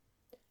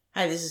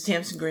Hi, this is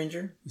Tamsin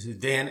Granger. This is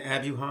Dan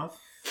Abuhoff.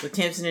 With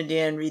Tamsin and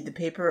Dan read the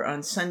paper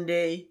on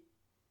Sunday,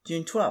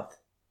 June 12th,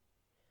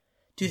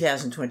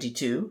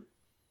 2022.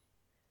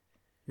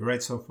 You're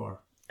right so far.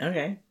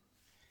 Okay.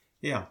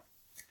 Yeah.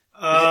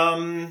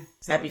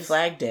 Happy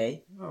Flag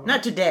Day. Oh, right.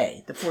 Not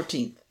today, the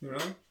 14th.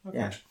 Really? Okay.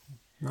 Yeah.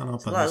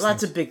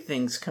 Lots of big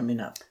things coming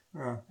up.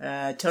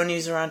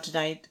 Tony's are on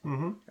tonight.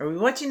 Mm-hmm. Are we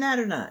watching that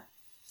or not?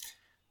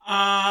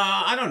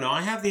 I don't know.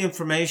 I have the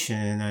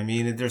information. I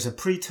mean, there's a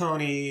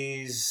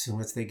pre-Tonys in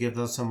which they give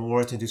those some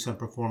awards and do some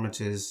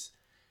performances.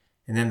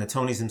 And then the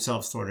Tonys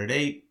themselves start at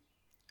 8.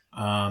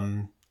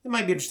 It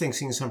might be interesting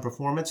seeing some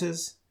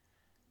performances.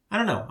 I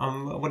don't know.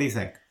 What do you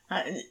think?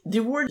 The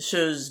award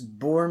shows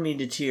bore me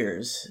to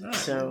tears. No,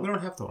 so we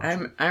don't have to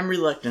watch I'm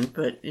reluctant,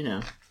 but,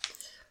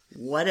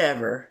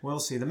 whatever.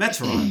 We'll see. The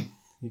Mets are on.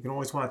 You can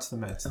always watch the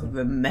Mets.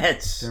 The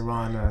Mets. They're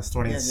on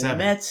starting at 7.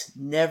 The Mets,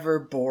 never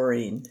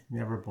boring.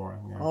 Never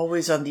boring. Yeah.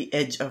 Always on the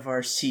edge of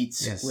our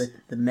seats with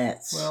the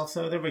Mets. Well,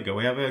 so there we go.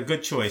 We have a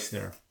good choice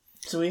there.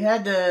 So we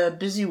had a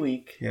busy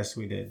week. Yes,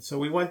 we did. So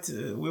we went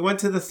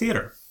to the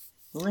theater.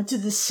 We went to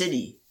the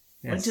city.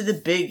 Yes. Went to the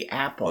Big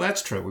Apple. Well,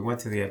 that's true. We went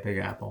to the Big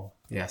Apple.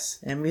 Yes.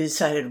 And we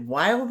decided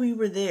while we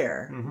were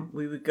there,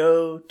 we would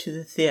go to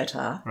the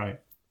theater. Right.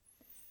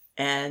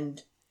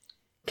 And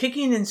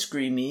kicking and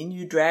screaming,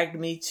 you dragged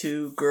me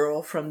to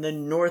Girl from the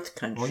North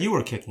Country. Well, you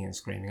were kicking and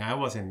screaming. I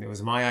wasn't. It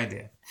was my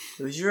idea.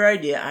 It was your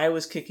idea. I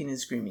was kicking and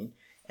screaming.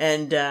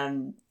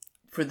 And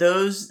for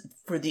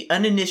the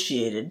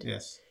uninitiated,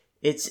 yes,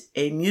 it's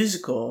a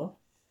musical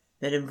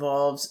that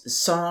involves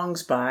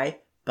songs by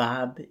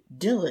Bob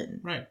Dylan.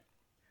 Right.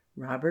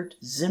 Robert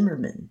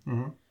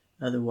Zimmerman,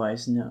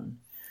 otherwise known.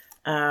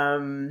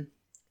 And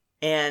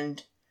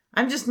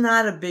I'm just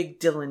not a big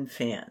Dylan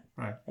fan.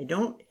 Right. I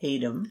don't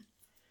hate him,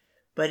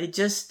 but it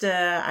just,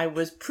 I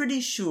was pretty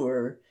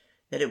sure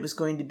that it was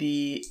going to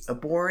be a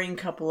boring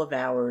couple of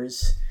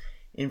hours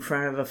in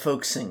front of a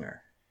folk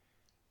singer.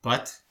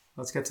 But,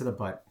 let's get to the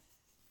but.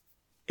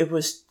 It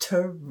was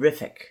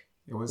terrific.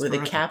 It was with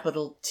terrific. A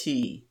capital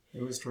T.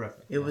 It was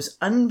terrific. It was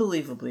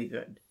unbelievably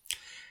good.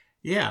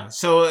 Yeah,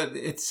 so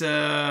it's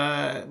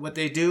what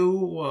they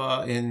do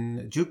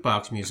in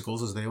jukebox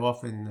musicals is they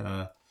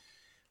often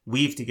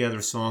weave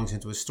together songs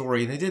into a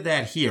story, and they did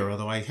that here,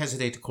 although I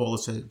hesitate to call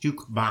this a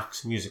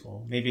jukebox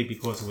musical, maybe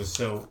because it was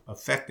so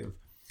effective.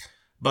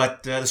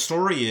 But the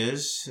story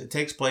it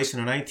takes place in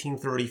a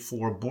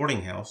 1934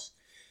 boarding house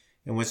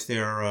in which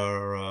there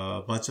are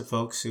a bunch of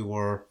folks who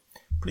were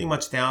pretty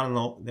much down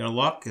in their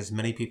luck, as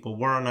many people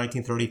were in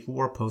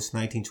 1934,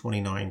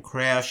 post-1929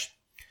 crash.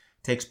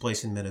 Takes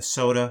place in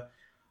Minnesota.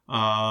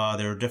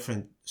 There are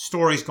different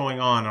stories going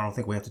on. I don't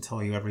think we have to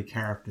tell you every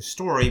character's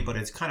story, but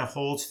it kind of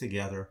holds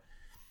together.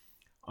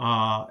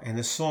 And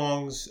the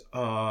songs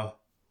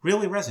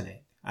really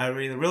resonate.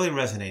 Really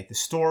resonate. The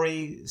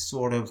story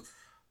sort of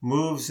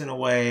moves in a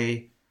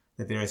way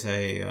that there's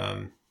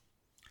a,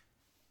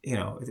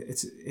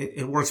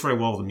 it works very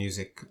well with the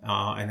music.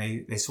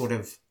 And they sort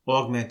of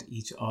augment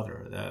each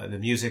other. The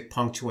music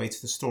punctuates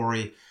the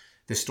story.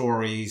 The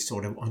story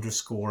sort of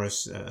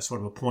underscores sort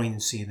of a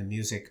poignancy in the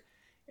music.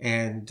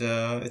 And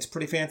it's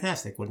pretty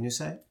fantastic, wouldn't you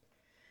say?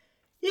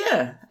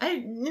 Yeah.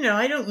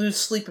 I don't lose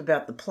sleep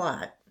about the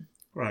plot.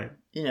 Right.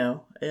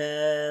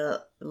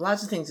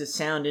 Lots of things that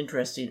sound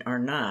interesting are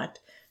not.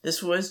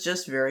 This was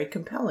just very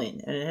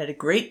compelling. And it had a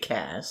great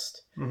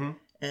cast. Mm-hmm.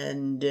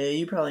 And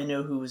you probably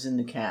know who was in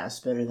the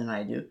cast better than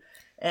I do.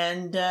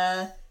 And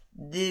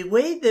the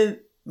way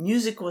the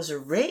music was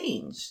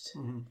arranged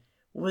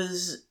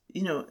was...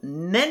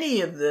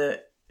 many of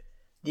the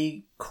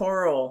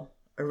choral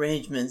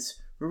arrangements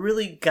were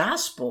really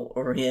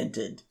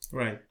gospel-oriented.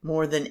 Right.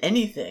 More than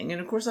anything. And,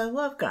 of course, I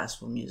love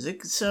gospel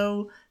music,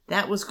 so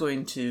that was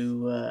going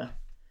to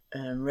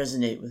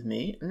resonate with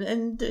me.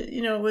 And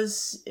it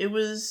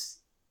was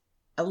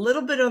a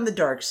little bit on the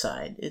dark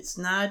side. It's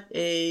not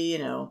a,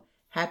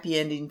 happy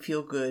ending,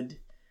 feel-good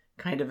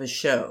kind of a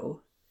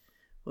show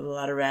with a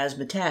lot of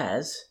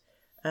razzmatazz.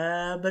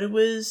 But it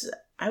was,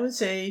 I would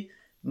say...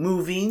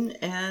 moving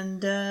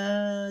and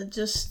I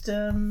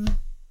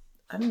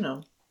don't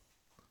know.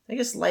 I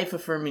guess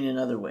life-affirming in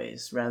other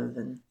ways rather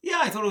than...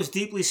 Yeah, I thought it was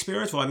deeply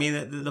spiritual. I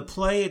mean, the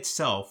play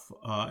itself,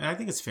 and I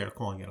think it's fair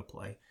calling it a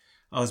play,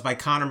 was by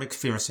Conor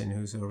McPherson,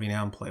 who's a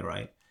renowned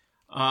playwright.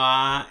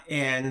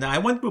 And I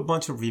went through a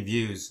bunch of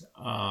reviews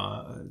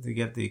to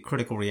get the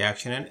critical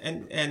reaction.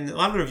 And a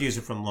lot of the reviews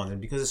are from London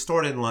because it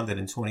started in London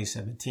in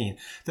 2017.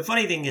 The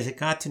funny thing is it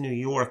got to New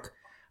York.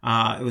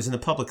 It was in the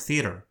Public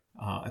Theater.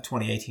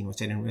 2018, which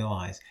I didn't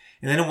realize.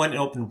 And then it went and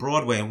opened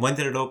Broadway. And when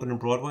did it open in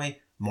Broadway?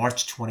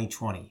 March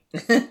 2020.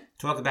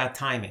 Talk about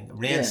timing. It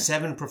ran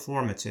 7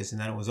 performances, and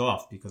then it was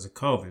off because of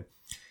COVID.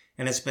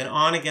 And it's been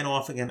on again,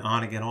 off again,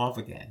 on again, off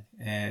again.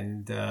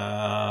 And,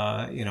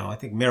 I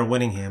think Mare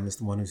Winningham is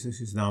the one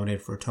who's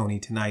nominated for a Tony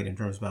tonight in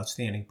terms of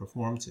outstanding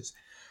performances.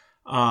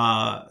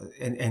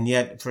 And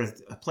yet, for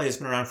a play that's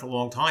been around for a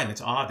long time,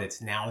 it's odd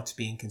that now it's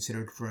being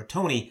considered for a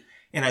Tony.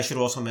 And I should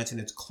also mention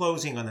it's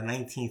closing on the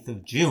 19th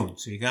of June.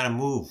 So you got to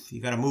move.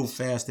 You got to move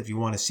fast if you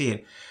want to see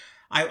it.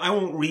 I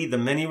won't read the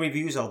many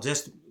reviews. I'll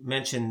just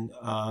mention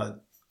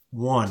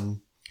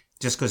one,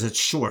 just because it's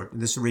short.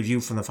 This is a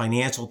review from the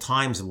Financial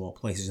Times, of all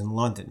places, in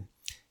London,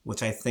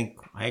 which I think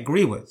I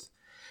agree with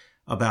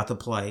about the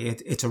play.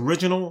 It's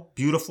original,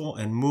 beautiful,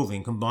 and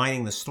moving,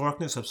 combining the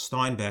starkness of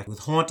Steinbeck with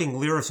haunting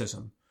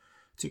lyricism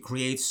to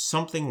create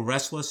something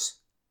restless,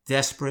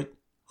 desperate,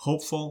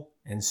 hopeful,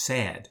 and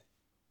sad.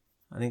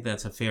 I think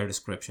that's a fair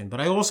description.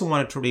 But I also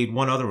wanted to read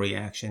one other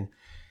reaction,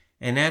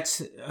 and that's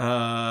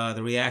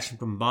the reaction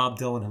from Bob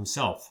Dylan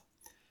himself,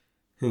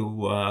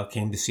 who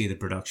came to see the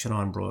production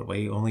on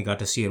Broadway. He only got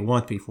to see it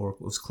once before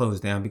it was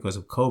closed down because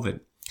of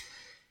COVID.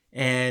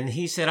 And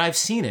he said, "I've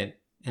seen it,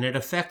 and it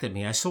affected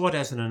me. I saw it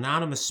as an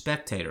anonymous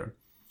spectator,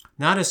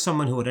 not as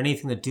someone who had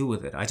anything to do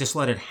with it. I just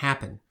let it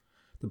happen.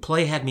 The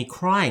play had me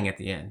crying at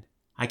the end.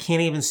 I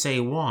can't even say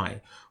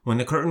why. When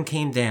the curtain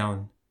came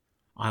down,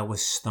 I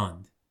was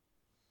stunned."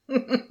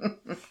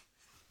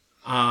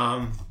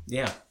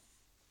 Yeah.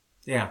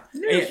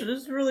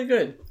 It's really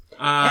good.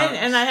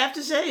 And I have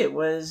to say, it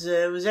was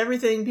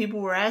everything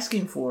people were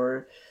asking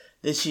for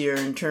this year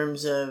in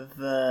terms of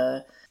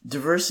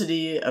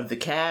diversity of the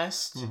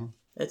cast,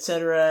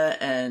 etc.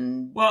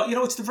 And well,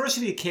 it's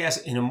diversity of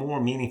cast in a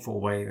more meaningful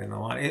way than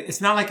a lot.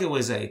 It's not like it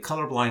was a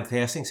colorblind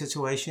casting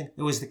situation.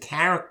 It was the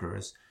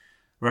characters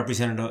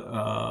represented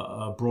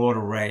a broad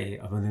array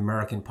of an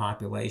American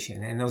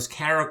population, and those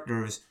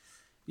characters,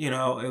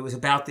 it was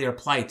about their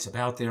plights,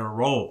 about their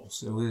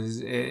roles.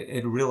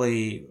 It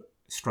really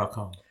struck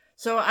home.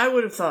 So I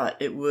would have thought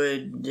it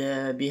would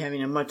be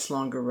having a much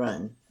longer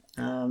run.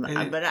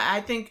 But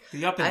I think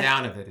the up and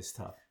down of it is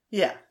tough.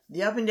 Yeah,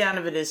 the up and down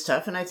of it is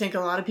tough, and I think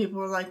a lot of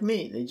people are like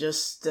me. They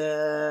just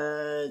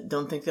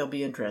don't think they'll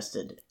be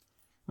interested.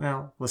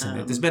 Well, listen,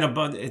 there's been a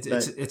bunch.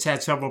 It's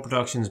had several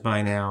productions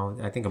by now.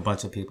 I think a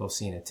bunch of people have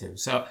seen it too.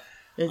 So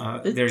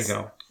there you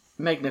go.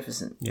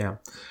 Magnificent. Yeah.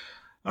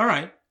 All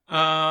right.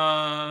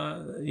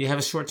 You have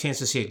a short chance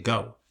to see it.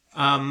 Go.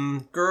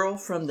 Girl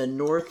from the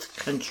North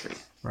Country.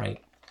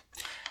 Right.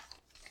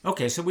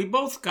 Okay, so we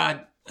both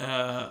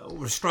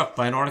were struck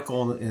by an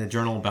article in the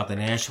journal about the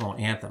national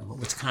anthem,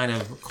 which kind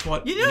of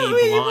caught me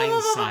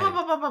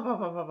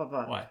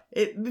blindsided. What?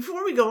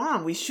 Before we go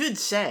on, we should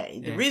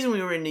say the reason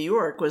we were in New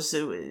York was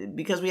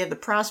because we had the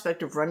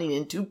prospect of running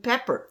into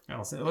Pepper.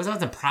 Oh, so it was not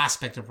the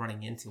prospect of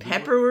running into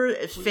Pepper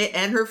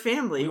and her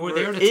family. We were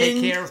there to take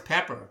care of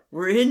Pepper.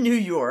 We're in New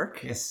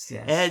York. Yes.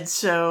 And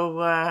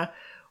so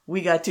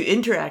we got to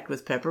interact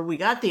with Pepper. We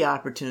got the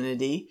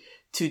opportunity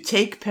to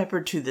take Pepper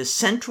to the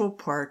Central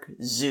Park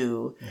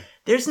Zoo. Yeah.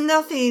 There's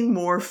nothing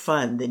more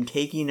fun than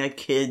taking a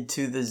kid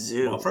to the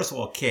zoo. Well, first of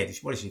all, kid.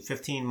 What is she,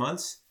 15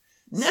 months?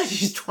 No,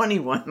 she's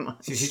 21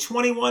 months. She's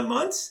 21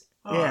 months?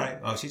 All yeah. right.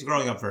 Oh, she's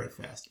growing up very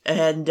fast.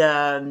 And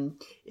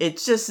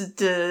it's just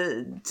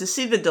to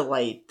see the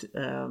delight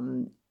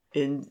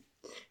in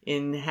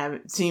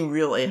seeing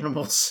real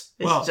animals.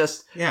 It's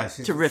just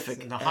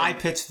terrific. The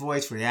high-pitched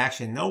voice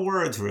reaction. No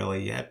words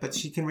really yet, but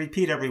she can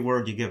repeat every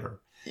word you give her.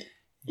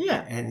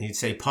 Yeah. And you'd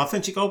say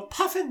puffin', she'd go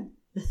puffin'.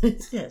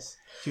 Yes.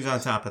 She was on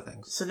top of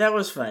things. So that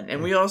was fun.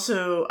 And I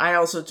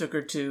also took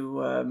her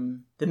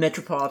to the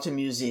Metropolitan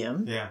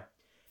Museum. Yeah.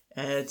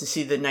 To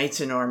see the Knights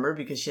in Armor,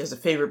 because she has a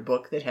favorite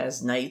book that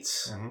has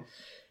knights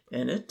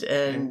in it.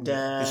 And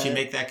did she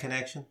make that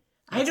connection?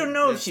 I don't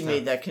know if she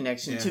made that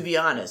connection, to be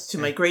honest, to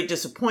my great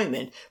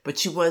disappointment. But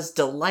she was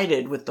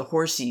delighted with the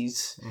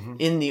horsies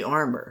in the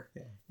armor.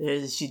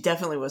 Yeah. She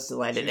definitely was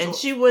delighted.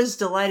 She was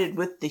delighted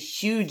with the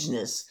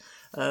hugeness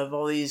of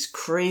all these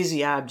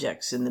crazy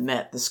objects in the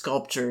Met, the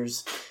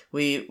sculptures.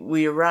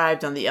 We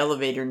arrived on the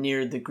elevator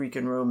near the Greek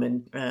and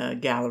Roman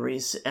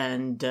galleries,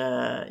 and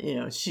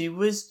she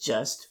was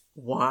just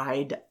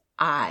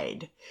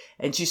wide-eyed.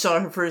 And she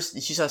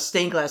saw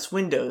stained glass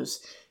windows,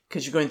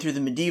 because you're going through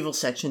the medieval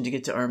section to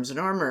get to Arms and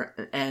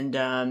Armor,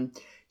 and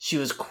she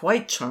was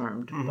quite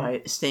charmed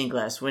by stained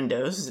glass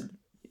windows.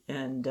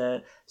 And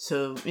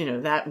so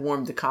that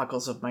warmed the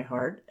cockles of my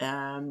heart.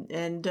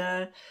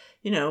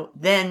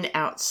 Then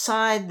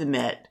outside the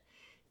Met,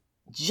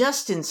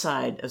 just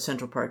inside of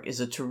Central Park, is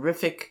a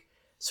terrific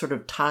sort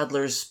of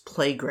toddler's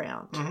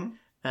playground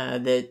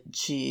that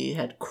she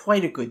had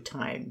quite a good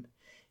time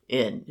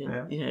in.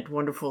 It had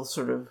wonderful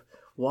sort of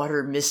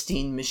water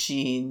misting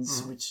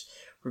machines, which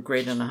were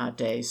great on a hot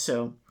day.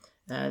 So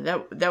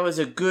that was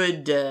a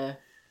good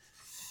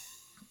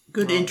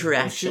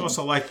interaction. She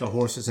also liked the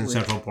horses in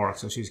Central Park,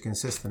 so she's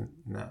consistent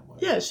in that way.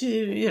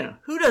 Yeah,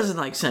 who doesn't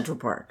like Central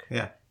Park?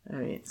 Yeah. I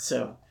mean,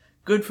 so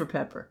good for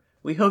Pepper.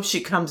 We hope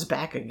she comes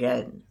back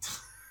again.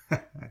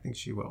 I think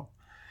she will.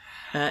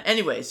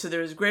 Anyway, so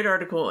there was a great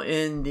article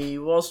in the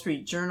Wall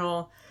Street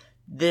Journal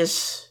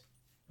this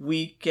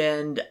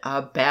weekend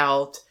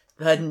about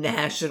the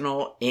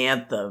national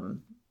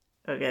anthem,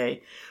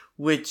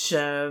 which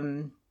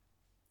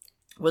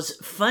was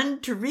fun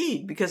to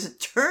read, because it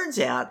turns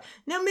out,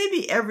 now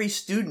maybe every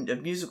student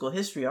of musical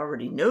history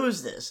already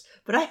knows this,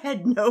 but I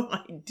had no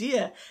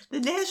idea.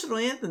 The national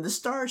anthem, the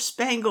Star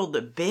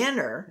Spangled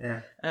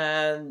Banner,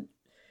 the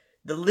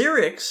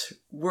lyrics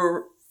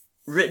were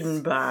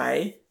written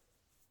by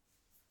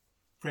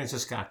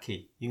Francis Scott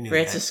Key. You knew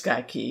Francis that.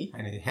 Scott Key.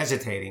 And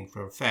hesitating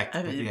for effect,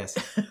 I but mean, yes.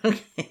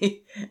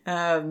 Okay.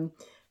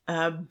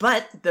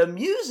 But the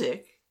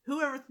music,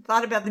 whoever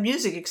thought about the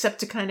music except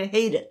to kind of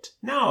hate it?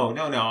 No.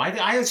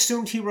 I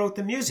assumed he wrote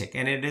the music,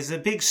 and it is a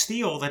big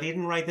steal that he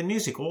didn't write the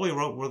music. All he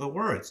wrote were the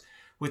words,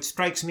 which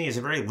strikes me as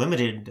a very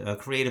limited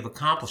creative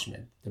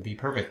accomplishment, to be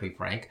perfectly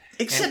frank.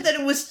 Except that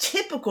it was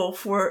typical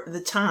for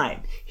the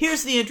time.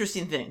 Here's the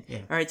interesting thing. Yeah.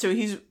 All right, so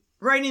he's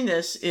writing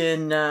this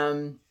in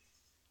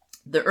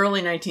the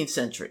early 19th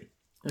century.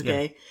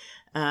 Okay?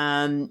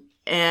 Yeah.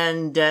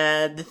 And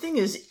the thing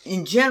is,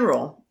 in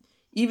general,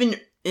 even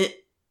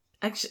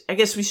actually, I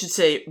guess we should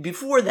say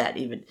before that,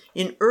 even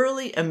in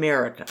early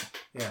America,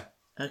 yeah,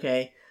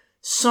 okay,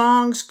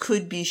 songs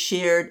could be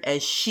shared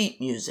as sheet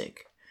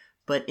music,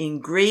 but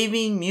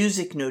engraving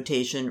music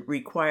notation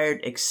required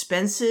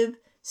expensive,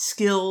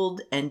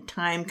 skilled, and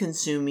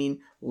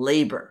time-consuming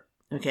labor.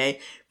 Okay,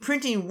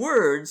 printing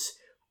words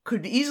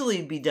could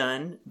easily be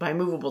done by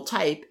movable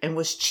type and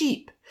was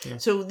cheap. Yeah.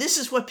 So this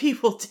is what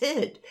people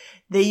did.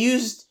 They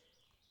used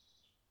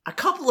a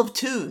couple of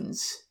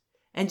tunes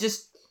and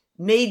just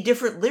made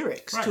different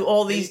lyrics to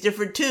all these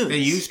different tunes. They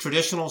used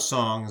traditional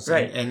songs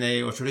and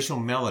they were traditional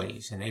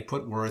melodies, and they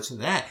put words to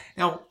that.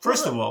 Now,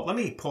 first of all, let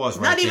me pause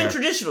right there. Not even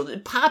traditional,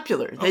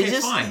 popular. Okay, they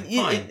just, fine.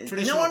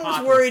 No one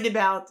was worried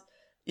about,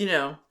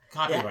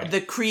 copyright.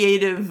 The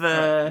creative...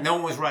 No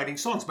one was writing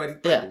songs,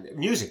 but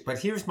music. But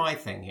here's my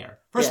thing here.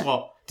 First of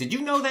all, did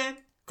you know that?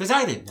 Because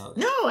I didn't know that.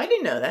 No, I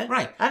didn't know that.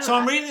 Right. So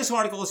I'm reading this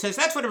article that says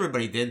that's what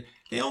everybody did.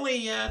 They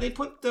only they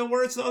put the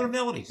words to other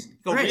melodies. You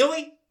go,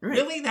 really? Right.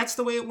 Really? That's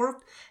the way it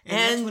worked? And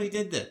that's what he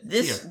did then.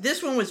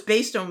 This one was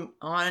based on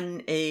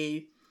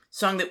a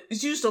song that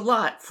was used a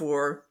lot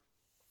for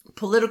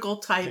political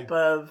type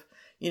of,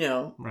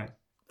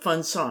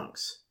 fun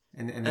songs.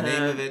 And the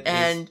name of it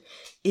and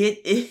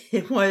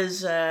it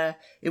was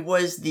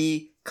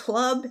the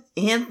club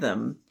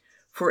anthem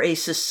for a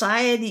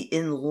society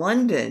in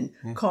London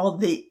called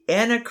the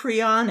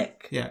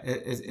Anacreontic. Yeah,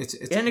 it's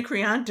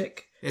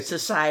Anacreontic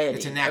Society.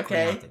 It's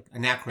anacreontic.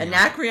 Okay?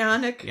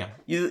 Anacreontic. Yeah.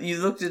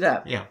 You looked it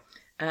up. Yeah.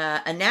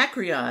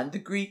 Anacreon, the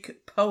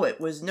Greek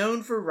poet, was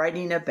known for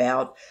writing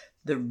about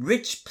the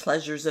rich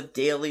pleasures of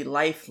daily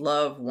life,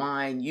 love,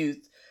 wine,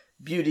 youth,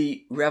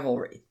 beauty,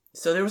 revelry.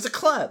 So there was a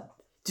club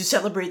to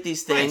celebrate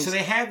these things. Right, so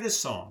they had this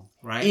song,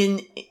 right?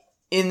 In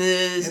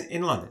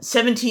London.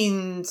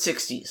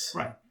 1760s.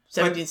 Right.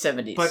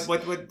 1770s. But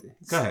what?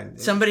 Go ahead.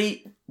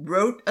 Somebody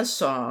wrote a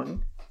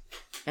song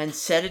and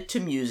set it to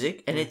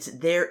music, and it's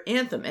their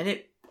anthem, and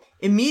it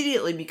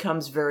immediately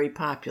becomes very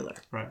popular.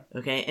 Right.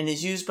 Okay, and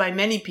is used by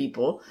many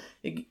people,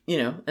 and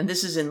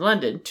this is in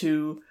London,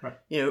 to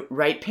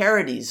write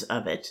parodies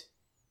of it.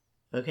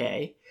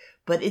 Okay,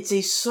 but it's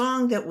a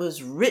song that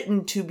was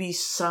written to be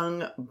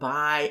sung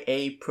by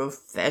a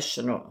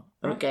professional.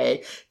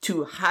 Okay,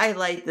 to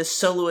highlight the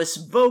soloist's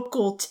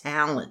vocal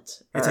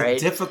talent. It's a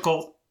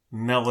difficult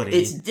melody.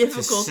 It's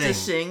difficult to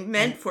sing,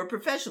 meant for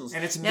professionals.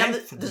 And it's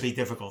meant to be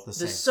difficult to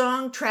sing. The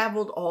song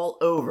traveled all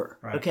over.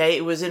 Right. Okay,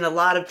 it was in a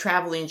lot of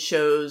traveling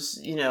shows,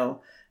 road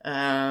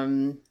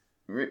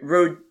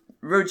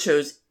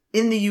shows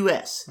in the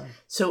U.S. Right.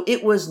 So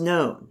it was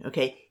known.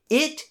 Okay,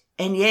 it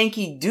and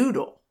Yankee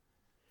Doodle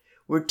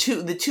were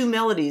the two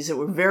melodies that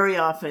were very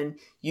often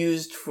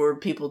used for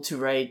people to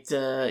write,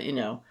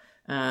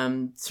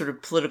 sort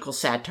of political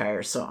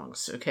satire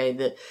songs. Okay,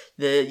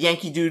 the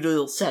Yankee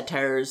Doodle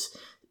satires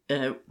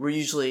were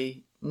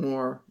usually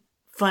more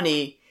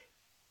funny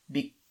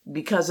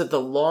because of the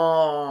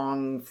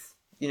long,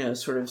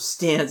 sort of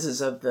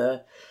stanzas of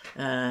the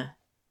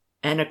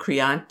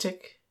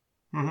Anacreontic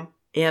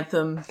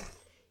anthem.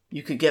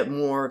 You could get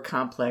more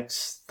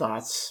complex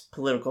thoughts,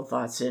 political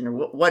thoughts in,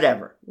 or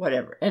whatever.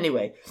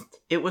 Anyway,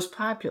 it was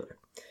popular.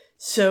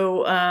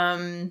 So,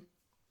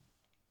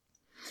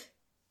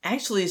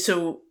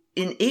 so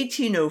in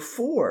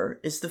 1804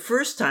 is the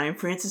first time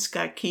Francis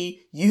Scott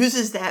Key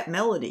uses that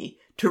melody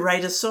to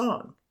write a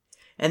song.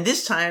 And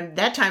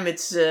that time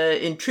it's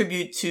in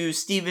tribute to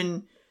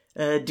Stephen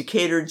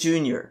Decatur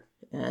Jr.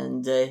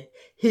 and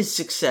his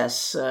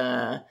success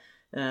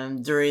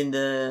during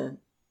the...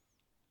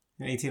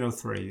 In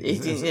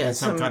 1803.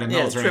 Some kind of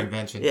military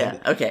invention. Yeah,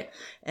 okay.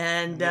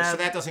 And so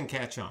that doesn't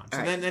catch on. So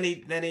right.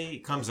 then he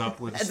comes up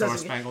with Star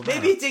Spangled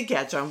Banner. Maybe it did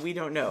catch on. We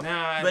don't know.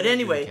 No, but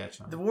anyway,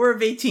 the War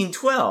of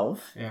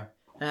 1812. Yeah.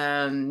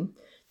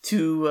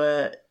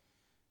 To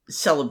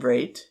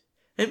celebrate.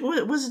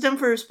 Was it done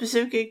for a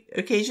specific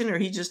occasion, or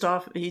he just?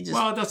 Well, it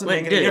doesn't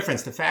make any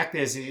difference. The fact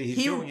is,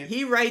 he's doing it.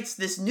 He writes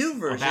this new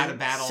version about a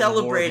battle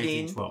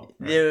celebrating in the War of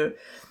 1812.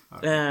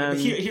 Right.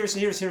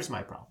 Here's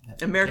my problem.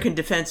 American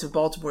defense of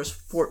Baltimore's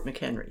Fort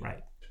McHenry.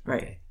 Right.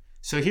 Okay.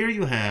 So here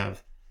you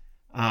have,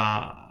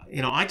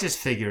 I just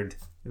figured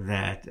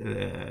that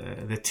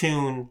the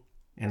tune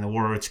and the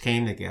words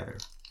came together,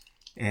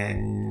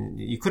 and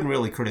you couldn't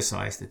really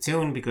criticize the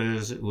tune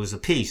because it was a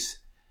piece,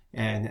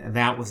 and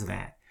that was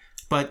that.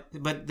 But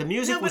the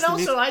music. No, but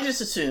also I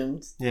just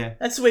assumed. Yeah.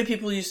 That's the way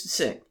people used to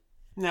sing.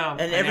 No.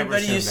 And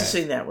everybody used to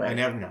sing that way. I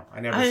never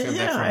assumed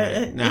that for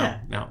a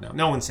minute.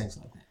 No one sings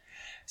like that.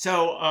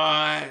 So,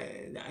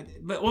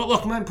 but well,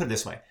 look, I'm going to put it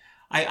this way.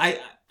 I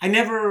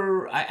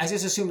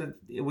just assumed that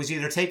it was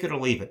either take it or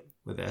leave it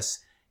with this.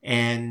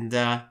 And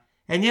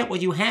yet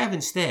what you have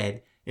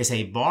instead is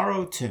a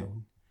borrowed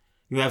tune.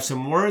 You have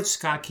some words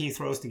Scott Key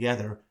throws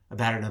together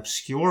about an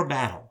obscure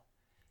battle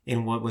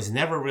in what was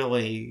never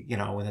really, in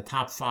the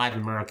top 5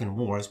 American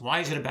wars.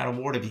 Why is it about a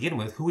war to begin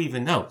with? Who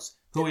even knows?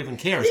 Who even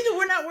cares?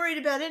 We're not worried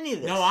about any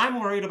of this. No, I'm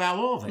worried about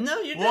all of it. No,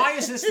 you're not. Why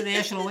is this the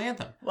national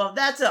anthem? Well,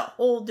 that's a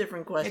whole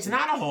different question. It's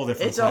not a whole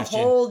different question. It's a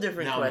whole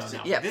different question.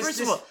 No. Yeah, first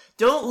of all,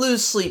 don't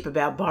lose sleep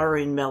about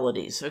borrowing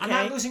melodies, okay? I'm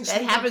not losing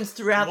sleep. That happens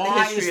throughout the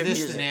history of music. Why is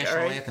this the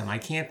national anthem? I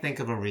can't think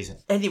of a reason.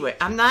 Anyway,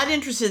 I'm not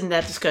interested in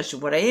that discussion.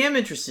 What I am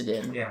interested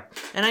in,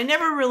 and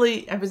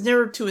I was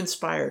never too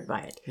inspired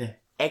by it,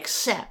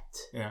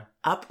 except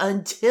up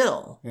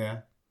until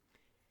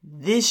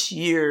this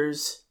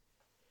year's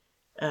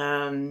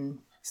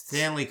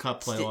Stanley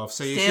Cup playoff.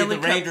 So you see the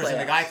Rangers and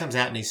the guy comes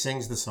out and he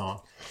sings the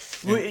song.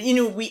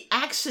 We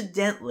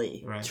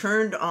accidentally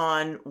turned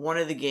on one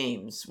of the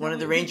games, one of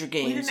the Ranger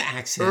games,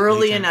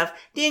 early enough.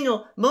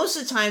 Daniel, most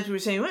of the times we were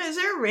saying, well, is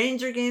there a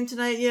Ranger game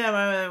tonight?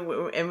 Yeah,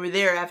 and we're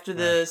there after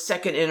the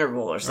second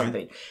interval or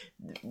something.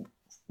 Right.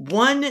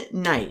 One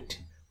night,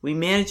 we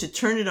managed to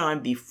turn it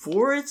on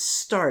before it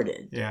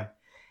started. Yeah.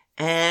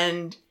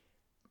 And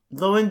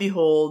lo and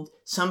behold,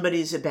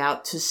 somebody's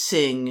about to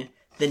sing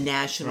the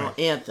national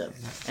anthem.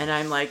 And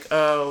I'm like,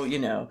 all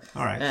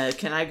right.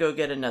 Can I go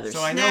get another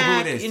snack? So I know who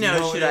it is.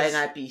 Should I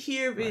not be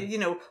here?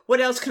 Right. What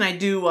else can I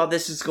do while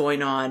this is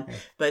going on? Yeah.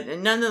 But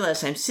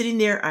nonetheless, I'm sitting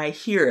there, I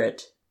hear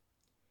it,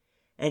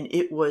 and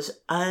it was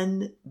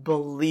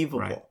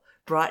unbelievable. Right.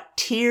 Brought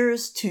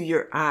tears to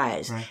your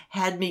eyes. Right.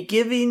 Had me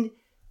giving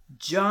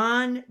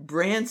John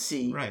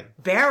Brancy,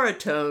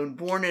 baritone,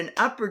 born in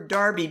Upper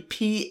Darby,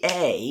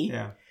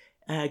 PA,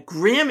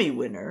 Grammy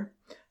winner.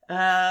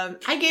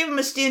 I gave him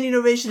a standing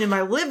ovation in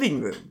my living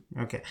room.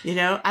 Okay.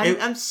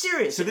 I'm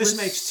serious. So this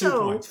makes 2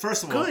 points.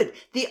 First of all. Good.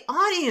 The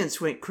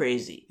audience went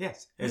crazy.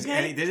 Yes. Okay?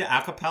 And he did it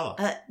a cappella.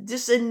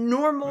 Just a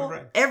normal,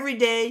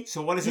 everyday.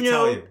 So what does it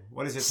tell you?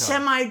 What does it tell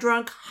you?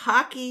 Semi-drunk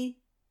hockey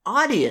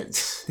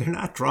audience. They're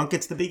not drunk.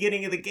 It's the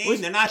beginning of the game.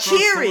 They're not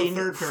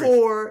cheering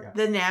for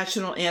the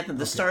national anthem,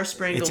 the Star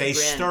Spangled Banner. It's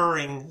a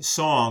stirring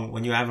song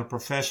when you have a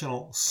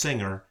professional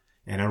singer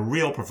and a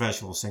real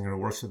professional singer who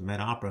works with Met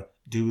Opera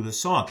do the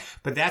song.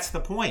 But that's the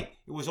point.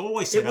 It was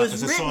always set up as a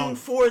song. It was written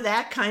for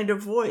that kind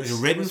of voice. It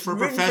was written for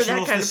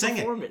professionals to sing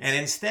it. And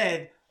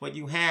instead, what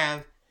you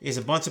have is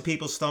a bunch of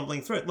people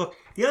stumbling through it. Look,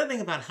 the other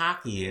thing about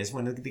hockey is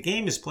when the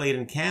game is played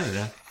in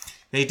Canada,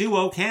 they do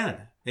O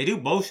Canada. They do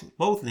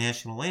both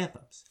national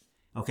anthems.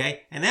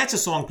 Okay? And that's a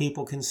song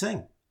people can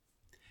sing.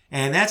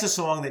 And that's a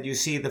song that you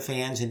see the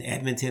fans in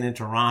Edmonton and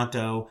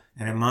Toronto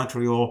and in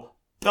Montreal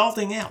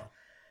belting out.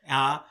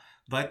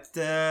 But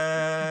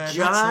John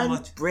not so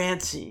much.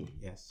 Brancy.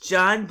 Yes.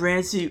 John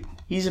Brancy,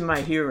 he's my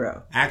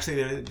hero.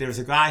 Actually, there's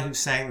a guy who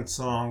sang that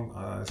song,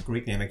 his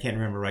Greek name, I can't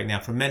remember right now,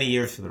 for many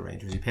years for the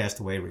Rangers. He passed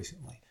away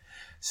recently.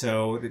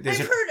 So I've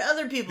heard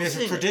other people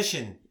sing it. There's a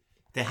tradition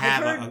to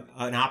have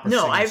an opera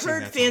singer. No, I've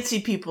heard fancy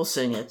people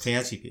sing it.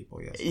 Fancy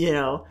people, yes.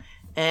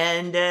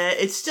 And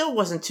it still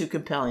wasn't too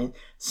compelling.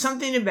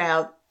 Something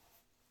about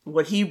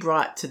what he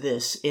brought to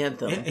this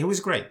anthem. It was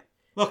great.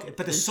 Look,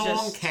 but the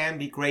song can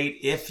be great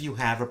if you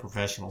have a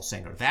professional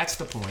singer. That's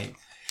the point.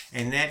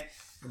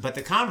 But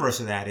the converse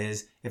of that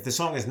is, if the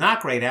song is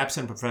not great,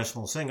 absent a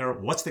professional singer,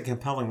 what's the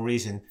compelling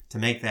reason to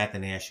make that the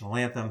national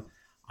anthem?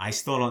 I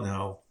still don't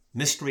know.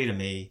 Mystery to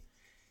me.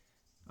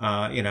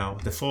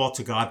 Default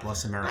to God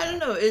Bless America. I don't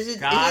know. Is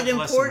it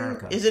important?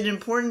 America. Is it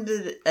important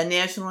that a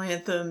national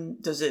anthem?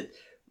 Does it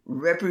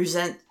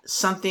represent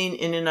something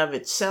in and of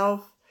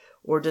itself,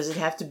 or does it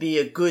have to be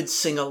a good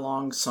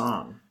sing-along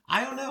song?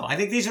 I don't know. I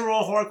think these are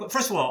all hard.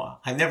 First of all,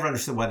 I've never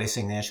understood why they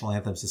sing national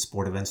anthems at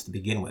sport events to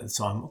begin with,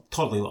 so I'm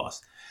totally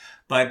lost.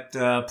 But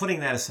putting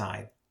that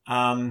aside,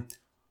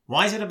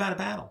 why is it about a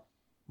battle?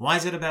 Why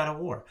is it about a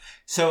war?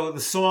 So the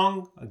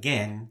song,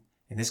 again,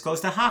 and this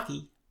goes to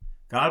hockey,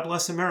 God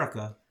Bless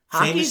America.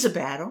 Hockey's a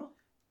battle.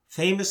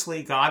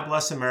 Famously, God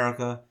Bless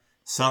America,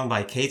 sung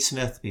by Kate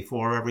Smith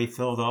before every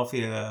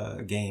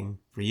Philadelphia game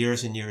for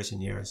years and years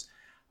and years.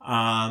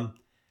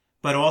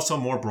 But also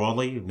more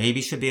broadly,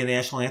 maybe should be a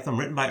national anthem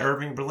written by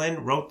Irving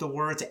Berlin, wrote the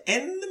words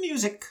and the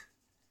music.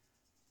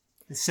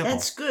 It's simple.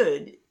 That's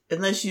good,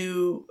 unless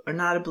you are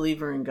not a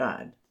believer in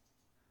God.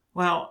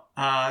 Well,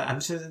 I'm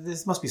sure there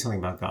must be something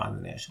about God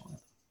in the national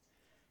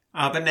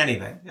anthem. But in any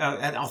event,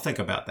 I'll think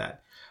about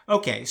that.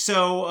 Okay,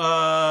 so...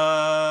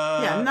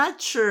 I'm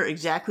not sure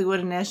exactly what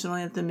a national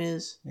anthem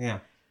is. Yeah.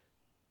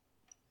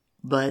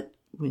 But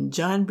when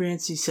John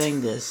Brancy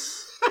sang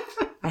this...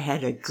 I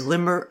had a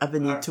glimmer of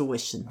an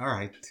intuition. All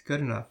right, good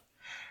enough.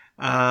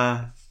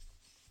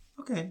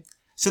 Okay.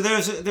 So there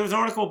was an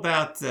article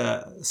about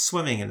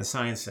swimming in the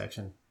science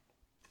section.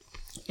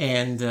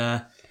 And,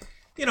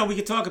 we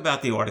could talk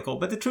about the article,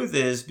 but the truth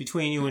is,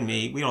 between you and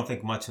me, we don't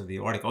think much of the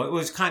article. It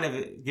was kind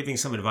of giving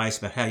some advice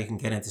about how you can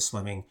get into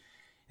swimming.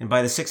 And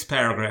by the 6th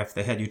paragraph,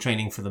 they had you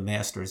training for the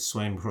master's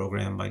swimming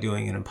program by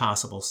doing an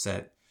impossible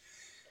set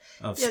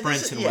of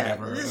sprints and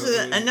whatever. This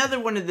is another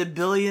one of the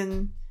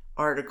billion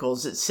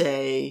articles that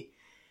say,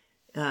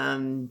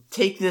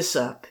 take this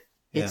up.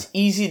 It's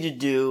easy to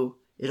do.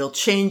 It'll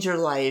change your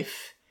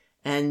life.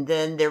 And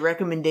then their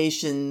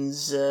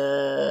recommendations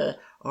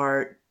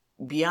are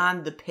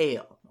beyond the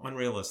pale.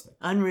 Unrealistic.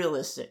 And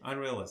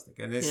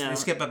they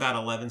skip about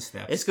 11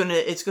 steps. It's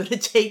gonna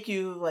take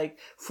you like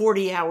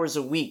 40 hours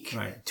a week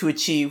to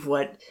achieve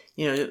what,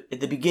 at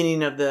the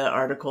beginning of the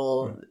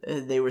article,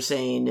 they were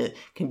saying it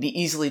can be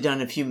easily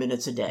done in a few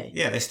minutes a day.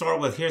 Yeah, they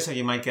start with, here's how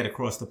you might get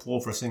across the pool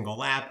for a single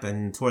lap,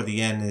 and toward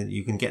the end,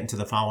 you can get into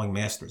the following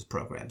master's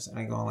programs. And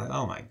I go like,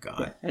 oh my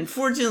God. And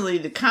fortunately,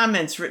 the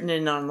comments written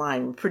in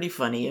online were pretty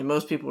funny, and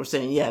most people were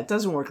saying, yeah, it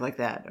doesn't work like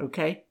that,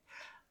 okay?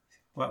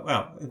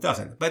 Well, it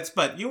doesn't.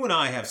 But you and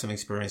I have some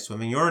experience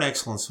swimming. You're an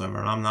excellent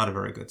swimmer, and I'm not a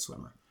very good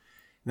swimmer.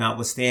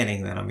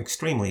 Notwithstanding that I'm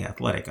extremely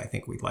athletic, I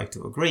think we'd like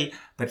to agree.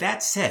 But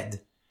that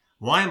said,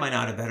 why am I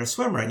not a better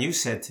swimmer? And you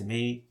said to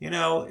me,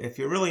 if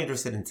you're really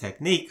interested in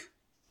technique,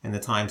 and the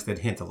Times did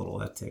hint a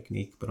little at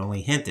technique, but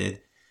only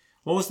hinted,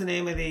 what was the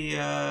name of the...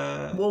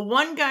 Well,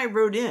 one guy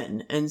wrote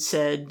in and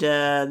said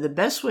the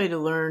best way to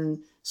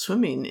learn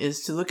swimming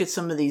is to look at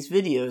some of these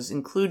videos,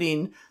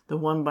 including the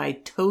one by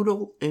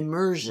Total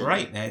Immersion.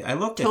 Right. I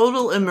looked at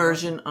Total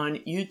Immersion on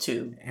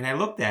YouTube. And I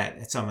looked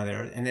at some of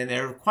their, and then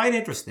they're quite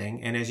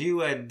interesting. And as you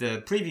had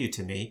previewed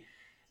to me,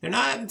 they're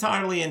not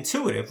entirely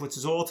intuitive, which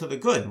is all to the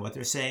good. And what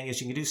they're saying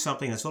is you can do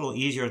something that's a little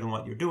easier than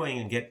what you're doing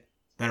and get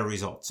better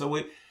results.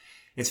 So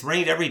it's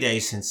rained every day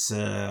since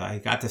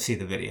I got to see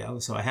the video.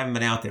 So I haven't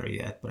been out there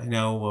yet, but I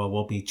know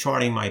we'll be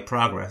charting my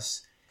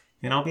progress.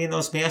 And I'll be in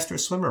those master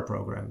swimmer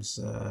programs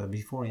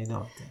before you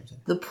know it.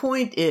 The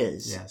point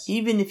is,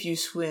 even if you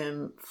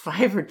swim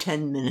 5 or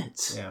 10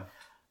 minutes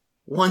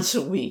once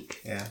a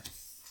week,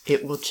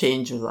 it will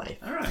change your life.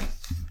 All right.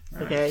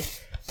 Okay?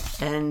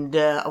 And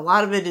a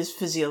lot of it is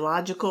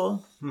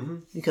physiological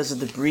because of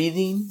the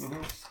breathing.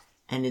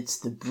 And it's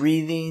the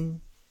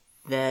breathing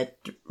that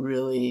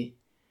really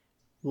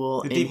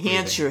will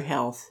enhance your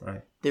health.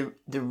 Right.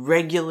 The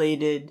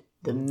regulated...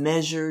 The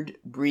measured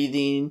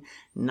breathing,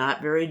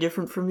 not very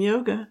different from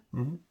yoga,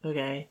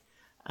 okay?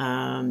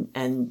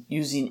 And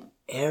using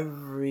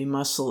every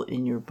muscle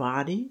in your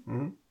body,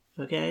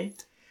 okay?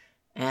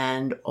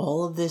 And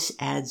all of this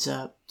adds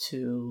up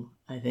to,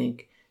 I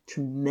think,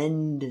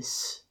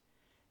 tremendous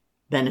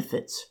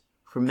benefits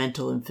for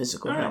mental and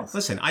physical health.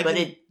 Listen,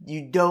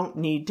 you don't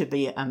need to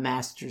be a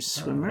master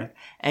swimmer,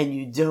 and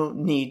you don't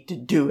need to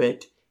do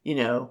it,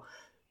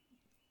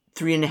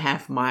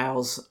 3.5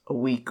 miles a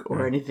week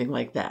or anything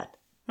like that.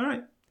 All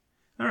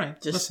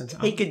right. Just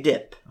take a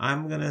dip.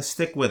 I'm going to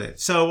stick with it.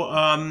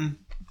 So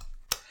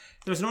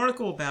there's an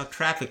article about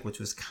traffic which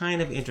was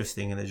kind of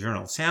interesting in the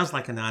journal. Sounds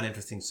like a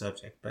non-interesting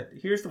subject, but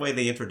here's the way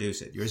they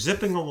introduce it. You're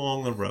zipping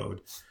along the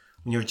road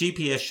when your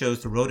GPS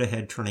shows the road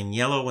ahead turning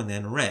yellow and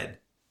then red.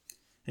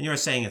 And you're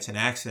saying it's an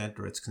accident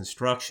or it's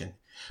construction.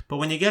 But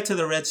when you get to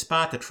the red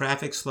spot, the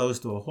traffic slows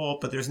to a halt,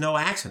 but there's no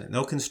accident,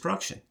 no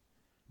construction,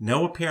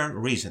 no apparent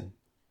reason.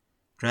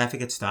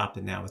 Traffic had stopped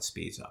and now it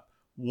speeds up.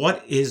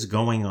 What is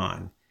going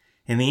on?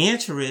 And the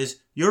answer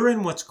is you're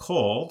in what's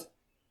called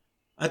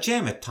a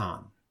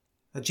jamaton.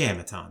 A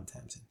jamaton,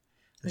 Tamsin.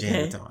 A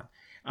jamaton.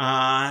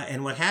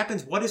 And what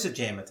happens, what is a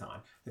jamaton?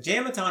 A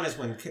jamaton is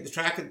when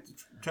the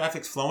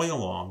traffic's flowing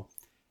along,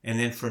 and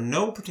then for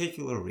no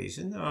particular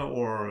reason,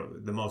 or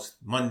the most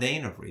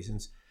mundane of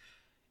reasons,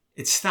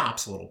 it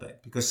stops a little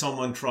bit because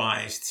someone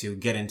tries to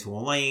get into a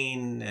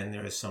lane and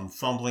there's some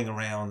fumbling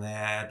around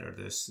that,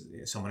 or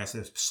someone has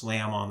to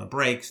slam on the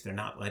brakes, they're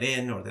not let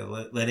in, or they're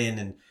let in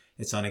and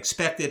it's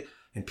unexpected,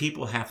 and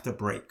people have to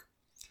brake.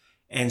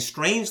 And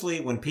strangely,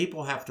 when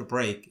people have to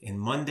brake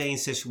in mundane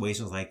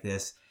situations like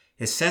this,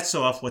 it sets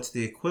off what's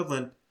the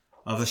equivalent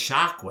of a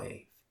shock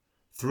wave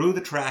through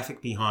the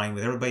traffic behind,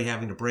 with everybody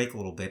having to brake a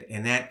little bit,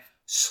 and that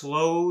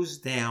slows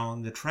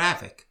down the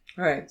traffic.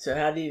 All right, so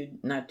how do you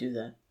not do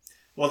that?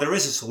 Well, there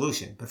is a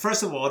solution. But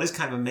first of all, it is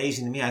kind of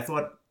amazing to me. I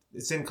thought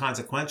it's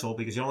inconsequential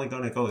because you're only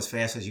going to go as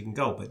fast as you can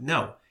go. But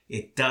no,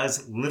 it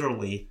does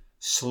literally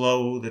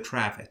slow the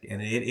traffic.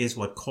 And it is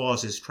what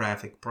causes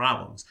traffic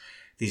problems,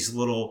 these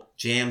little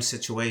jam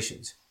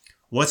situations.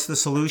 What's the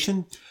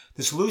solution?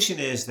 The solution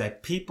is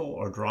that people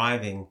are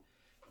driving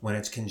when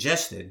it's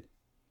congested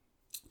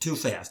too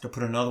fast. To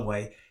put it another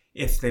way,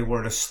 if they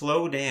were to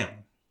slow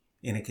down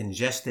in a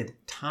congested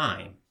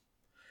time,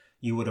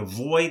 you would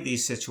avoid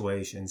these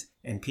situations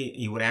and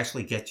you would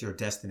actually get to your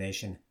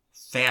destination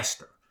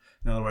faster.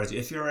 In other words,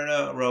 if you're in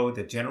a road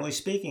that, generally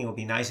speaking, it would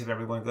be nice if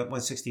everyone got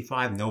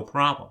 165, no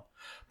problem.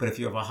 But if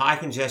you have a high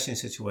congestion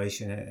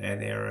situation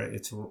and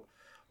it's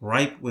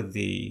ripe with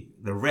the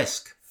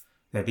risk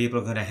that people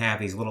are going to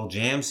have these little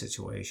jam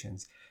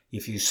situations,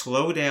 if you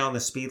slow down the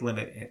speed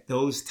limit at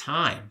those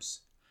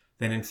times,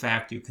 then in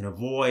fact you can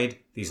avoid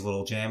these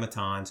little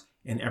jamatons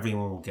and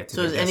everyone will get to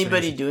their destination. So is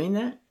anybody doing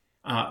that?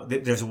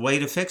 There's a way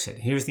to fix it.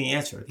 Here's the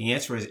answer. The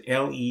answer is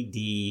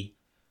LED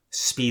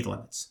speed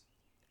limits.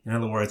 In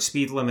other words,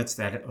 speed limits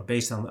that are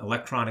based on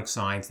electronic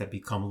signs that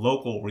become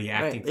local,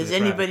 reacting to the traffic.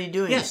 Is anybody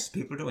doing it? Yes,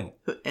 people are doing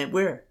it. And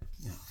where?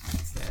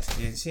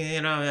 See,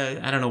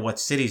 I don't know what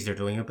cities they're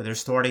doing it, but they're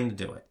starting to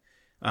do it.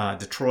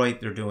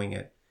 Detroit, they're doing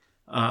it.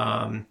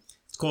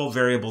 It's called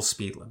variable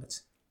speed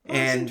limits. Well,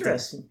 that's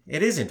interesting.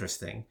 It is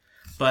interesting.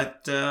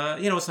 But,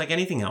 it's like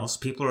anything else.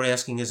 People are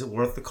asking, is it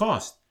worth the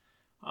cost?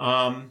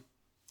 That's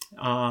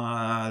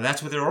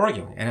what they're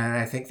arguing. And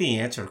I think the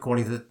answer,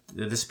 according to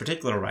this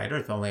particular writer,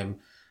 a fellow named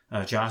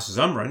Josh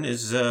Zumbrun,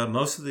 is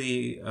most of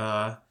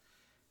the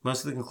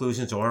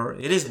conclusions are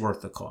it is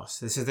worth the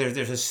cost. There's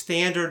a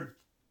standard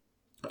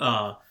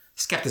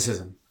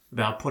skepticism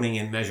about putting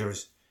in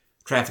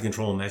traffic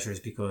control measures,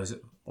 because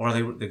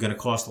they're going to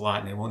cost a lot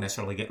and they won't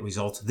necessarily get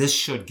results. This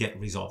should get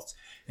results.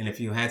 And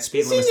if you had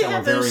speed limits that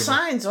were variable, those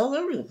signs all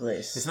over the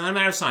place. It's not a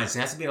matter of signs. It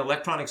has to be an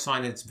electronic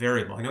sign that's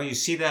variable. I know you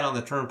see that on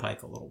the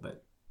turnpike a little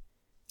bit.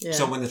 Yeah.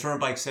 So when the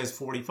turnpike says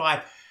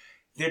 45,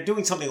 they're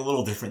doing something a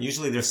little different.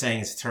 Usually they're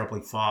saying it's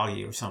terribly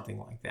foggy or something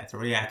like that. They're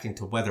reacting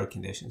to weather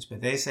conditions.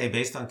 But they say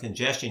based on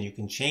congestion, you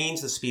can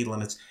change the speed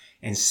limits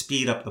and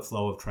speed up the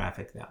flow of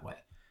traffic that way.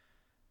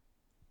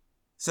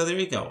 So there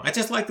you go. I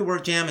just like the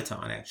word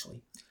Jamaton,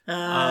 actually.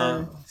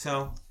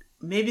 So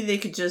maybe they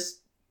could just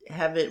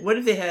have it. What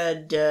if they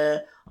had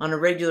on a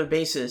regular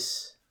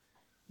basis,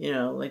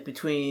 like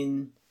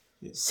between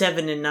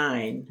 7 and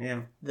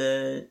 9,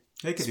 the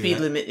speed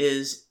limit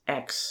is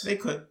X. They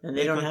could. And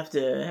they don't have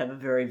to have a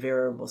very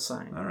variable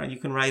sign. All right, you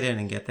can write in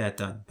and get that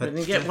done. But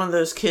then get one of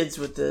those kids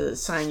with the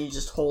sign you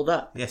just hold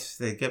up. Yes,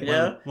 they get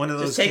one of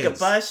those Just take kids.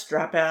 A bus,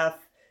 drop off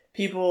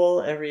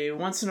people every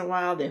once in a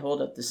while. They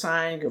hold up the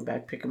sign, go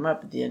back, pick them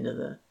up at the end of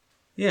the...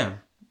 Yeah.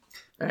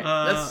 All right,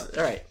 that's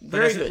all right.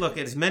 Very good. Look,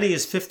 as many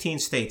as 15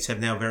 states have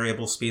now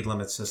variable speed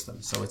limit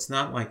systems, so it's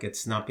not like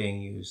it's not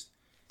being used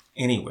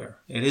anywhere.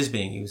 It is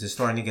being used. It's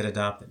starting to get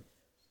adopted.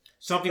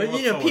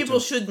 But people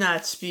should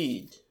not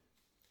speed.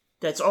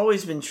 That's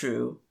always been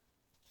true.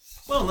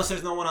 Well, unless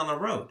there's no one on the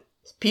road.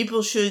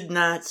 People should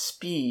not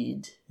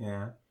speed.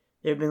 Yeah.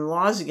 There have been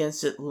laws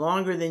against it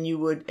longer than you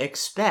would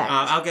expect.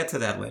 I'll get to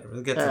that later.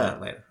 We'll get to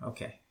that later.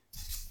 Okay.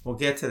 We'll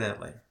get to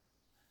that later.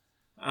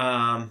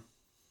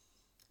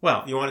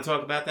 Well, you want to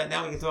talk about that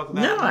now? We can talk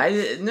about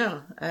it.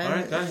 No. All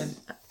right, go ahead.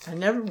 I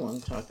never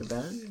want to talk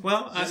about it.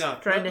 Well, I know.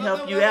 Trying to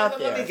help you out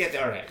there. Let me get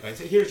there. All right.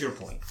 So here's your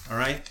point. All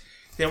right.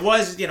 There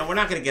was, we're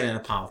not going to get into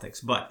politics,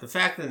 but the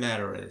fact of the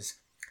matter is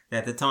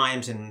that the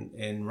Times,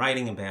 in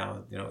writing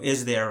about,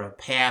 is there a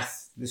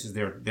path? This is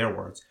their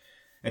words.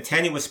 A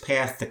tenuous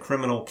path to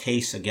criminal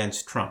case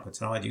against Trump.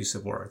 It's an odd use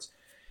of words.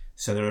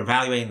 So they're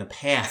evaluating the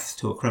path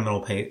to a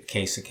criminal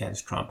case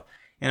against Trump.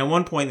 And at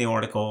one point in the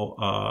article,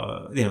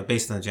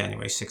 based on the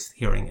January 6th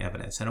hearing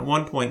evidence, and at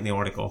one point in the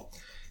article,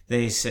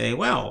 they say,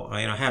 well,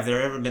 have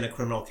there ever been a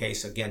criminal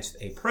case against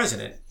a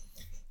president?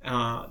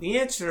 The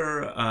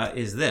answer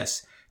is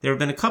this. There have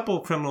been a couple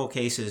of criminal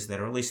cases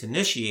that are at least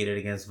initiated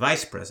against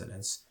vice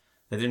presidents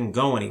that didn't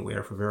go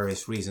anywhere for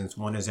various reasons.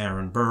 One is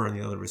Aaron Burr and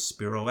the other is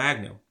Spiro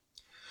Agnew.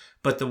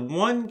 But the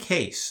one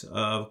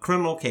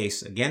criminal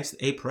case against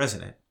a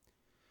president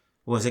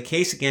was a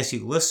case against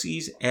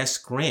Ulysses S.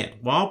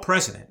 Grant. While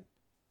president,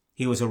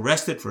 he was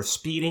arrested for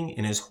speeding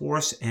in his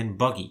horse and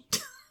buggy.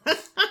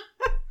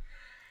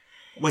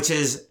 Which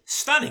is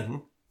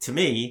stunning to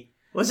me.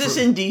 Was this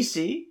in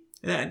D.C.?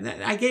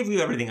 I gave you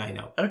everything I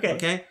know.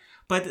 Okay?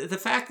 But the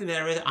fact of the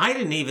matter is, I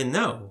didn't even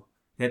know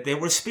that there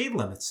were speed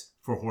limits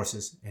for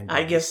horses and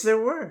buggies. I guess there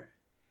were.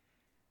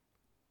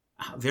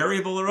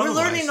 Variable or otherwise.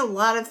 We're learning a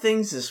lot of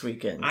things this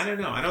weekend. I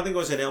don't know. I don't think it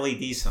was an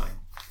LED sign.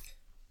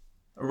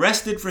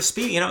 Arrested for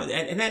speeding,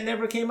 and that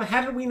never came up.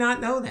 How did we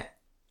not know that?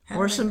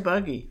 Horse and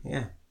buggy.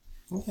 Yeah.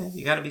 Okay,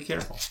 you got to be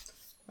careful.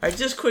 All right,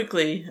 just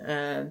quickly,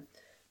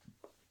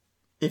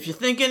 if you're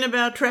thinking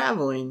about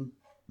traveling,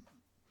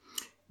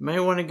 you might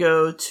want to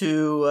go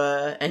to,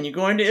 and you're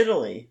going to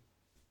Italy.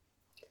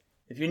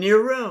 If you're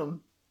near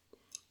Rome,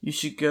 you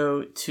should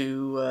go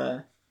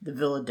to the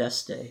Villa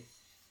d'Este.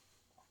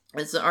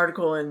 It's an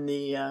article in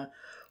the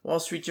Wall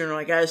Street Journal.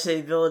 I gotta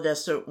say, Villa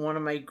d'Este, one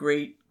of my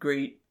great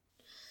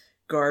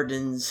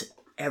gardens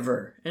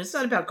ever. And it's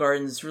not about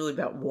gardens, it's really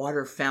about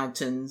water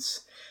fountains.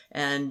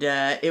 And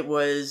it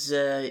was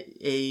a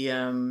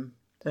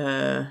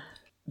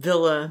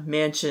villa,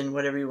 mansion,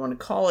 whatever you want to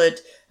call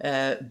it,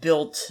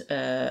 built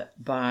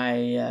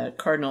by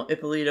Cardinal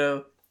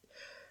Ippolito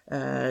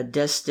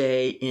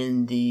d'Este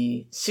in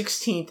the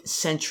 16th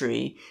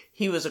century.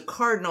 He was a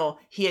cardinal.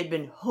 He had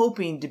been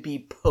hoping to be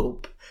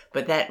pope,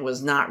 but that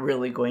was not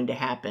really going to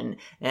happen.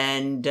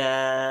 And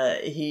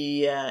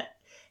he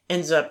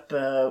ends up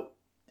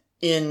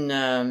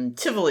in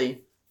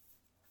Tivoli.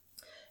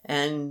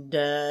 And,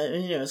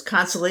 his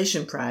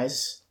consolation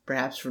prize,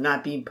 perhaps for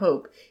not being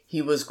pope,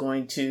 he was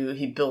building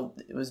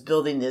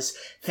this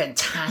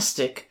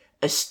fantastic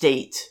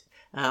estate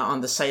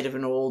on the site of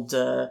an old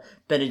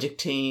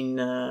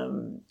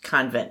Benedictine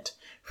convent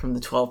from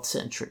the 12th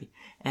century.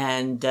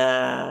 And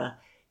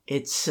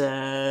it's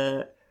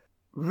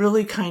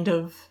really kind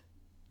of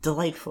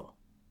delightful.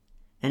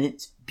 And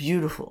it's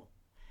beautiful.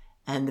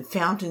 And the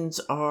fountains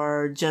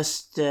are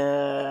just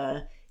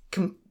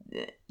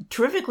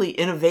terrifically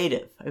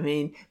innovative. I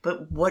mean,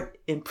 but what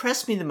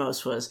impressed me the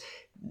most was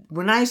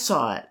when I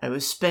saw it, I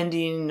was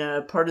spending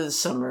part of the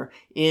summer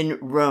in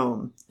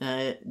Rome,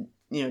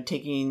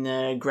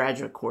 taking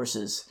graduate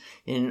courses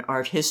in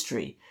art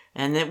history.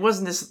 And it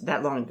wasn't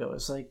that long ago. It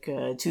was like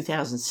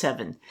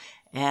 2007.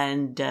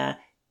 And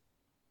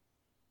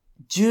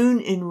June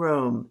in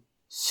Rome,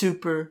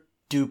 super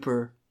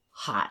duper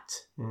hot.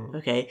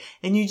 Okay.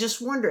 And you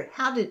just wonder,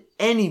 how did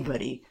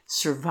anybody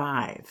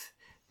survive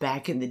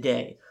back in the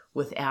day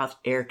without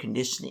air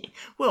conditioning?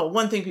 Well,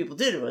 one thing people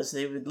did was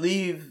they would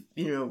leave,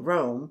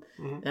 Rome.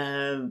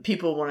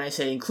 People, when I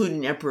say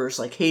including emperors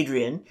like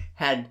Hadrian,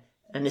 had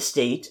an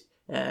estate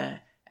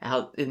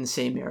out in the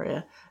same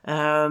area.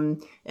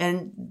 And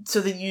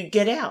so that you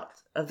get out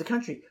of the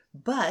country.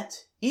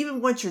 But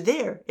even once you're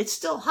there, it's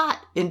still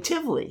hot in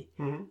Tivoli.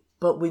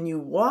 But when you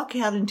walk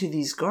out into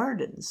these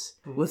gardens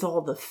with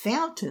all the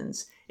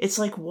fountains, it's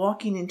like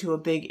walking into a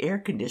big air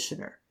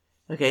conditioner.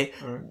 Okay.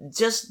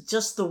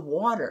 Just the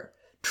water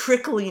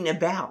trickling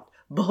about,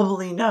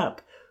 bubbling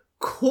up,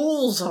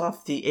 cools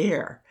off the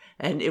air.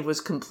 And it was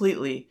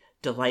completely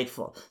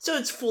delightful. So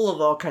it's full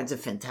of all kinds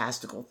of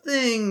fantastical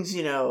things,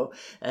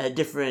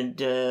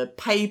 different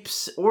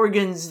pipes,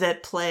 organs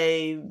that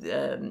play,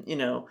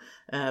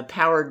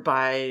 powered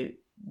by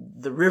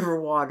the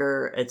river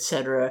water,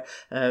 etc.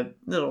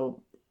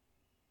 Little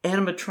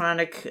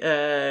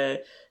animatronic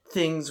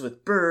things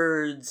with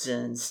birds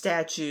and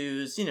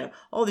statues,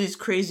 all these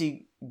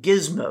crazy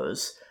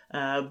gizmos.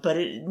 But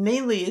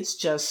mainly it's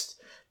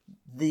just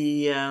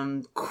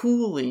the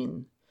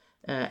cooling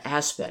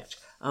aspect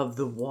of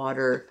the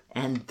water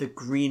and the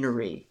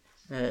greenery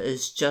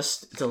is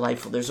just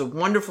delightful. There's a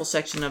wonderful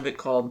section of it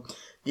called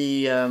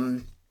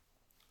the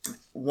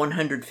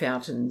 100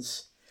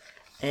 Fountains,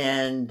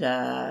 and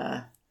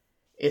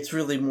it's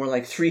really more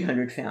like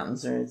 300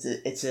 fountains. Or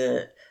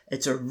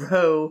it's a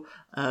row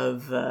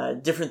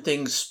of different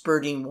things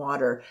spurting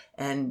water,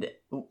 and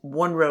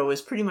one row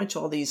is pretty much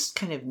all these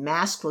kind of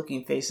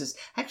mask-looking faces.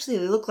 Actually,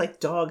 they look like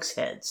dogs'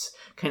 heads,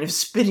 kind of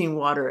spitting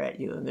water at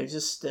you, and they're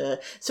just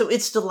so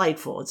it's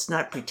delightful. It's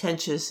not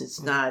pretentious.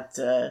 It's not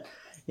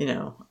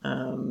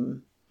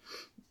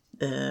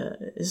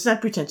it's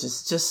not pretentious.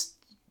 It's just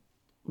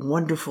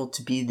wonderful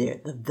to be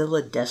there. The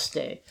Villa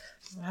d'Este.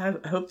 I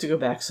hope to go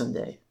back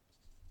someday.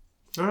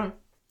 All right.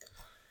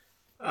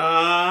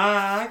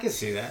 I can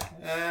see that.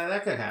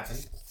 That could happen.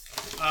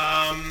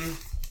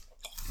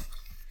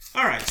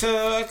 All right.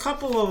 So a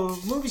couple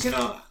of movies.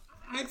 I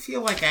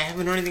feel like I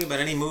haven't heard anything about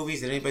any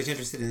movies that anybody's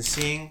interested in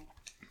seeing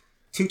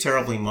too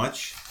terribly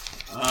much.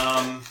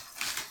 And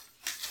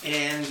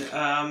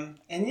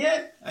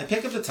yet I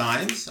pick up the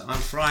Times on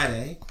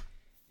Friday,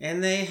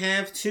 and they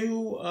have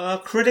two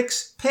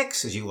critics'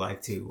 picks, as you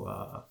like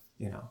to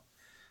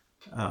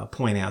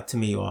point out to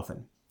me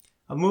often,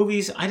 of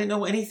movies I didn't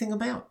know anything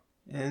about.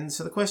 And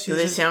so the question is...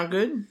 Do they sound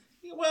good?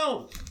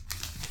 Well,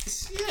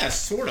 yeah,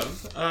 sort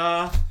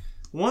of.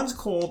 One's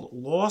called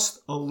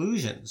Lost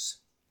Illusions,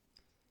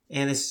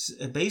 and it's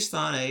based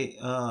on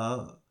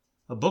a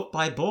book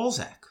by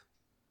Balzac.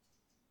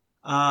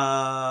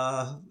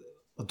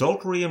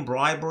 Adultery and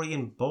Bribery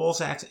in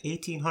Balzac's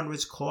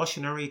 1800s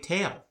cautionary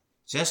tale,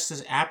 just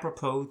as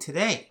apropos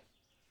today.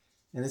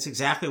 And it's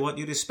exactly what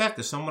you'd expect.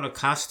 It's somewhat a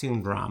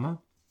costume drama.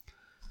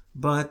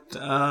 But,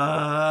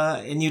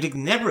 and you'd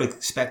never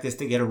expect this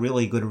to get a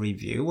really good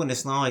review. And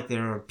it's not like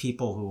there are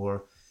people who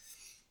are,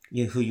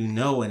 who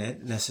in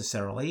it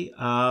necessarily.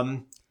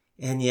 And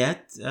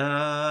yet,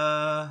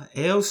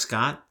 A.O.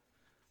 Scott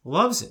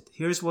loves it.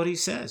 Here's what he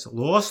says.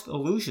 Lost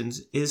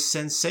Illusions is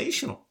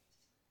sensational.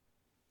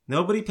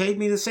 Nobody paid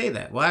me to say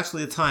that. Well,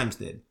 actually, the Times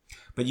did.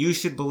 But you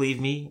should believe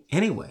me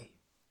anyway.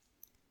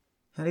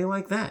 How do you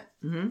like that?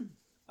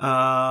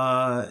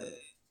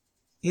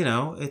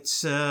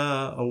 It's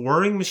a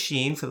whirring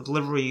machine for the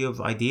delivery of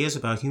ideas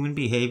about human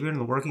behavior and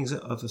the workings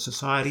of a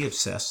society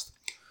obsessed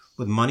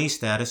with money,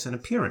 status, and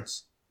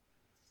appearance,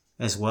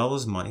 as well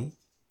as money.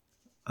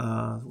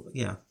 I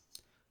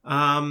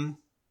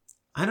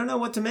don't know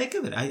what to make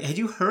of it. Had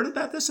you heard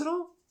about this at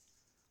all?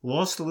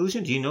 Lost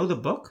Illusion? Do you know the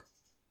book?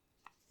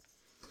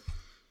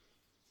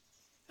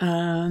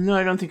 No,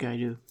 I don't think I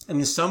do.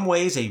 In some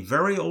ways, a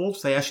very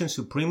old-fashioned,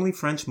 supremely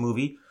French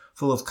movie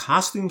full of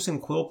costumes and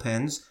quill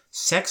pens,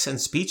 sex and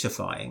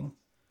speechifying,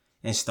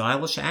 and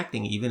stylish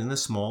acting even in the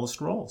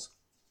smallest roles.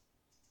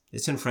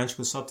 It's in French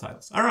with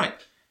subtitles. All right.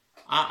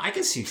 I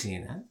can see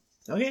seeing that.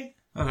 Okay.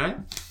 All right.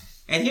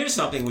 And here's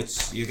something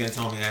which you're going to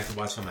tell me I have to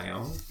watch on my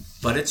own,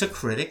 but it's a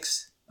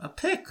critic's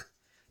pick.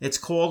 It's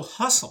called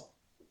Hustle.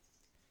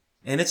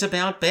 And it's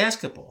about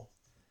basketball,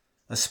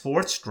 a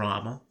sports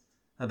drama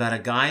about a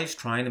guy who's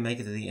trying to make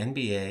it to the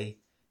NBA,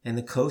 and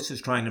the coach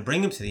is trying to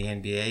bring him to the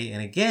NBA.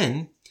 And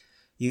again,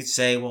 you'd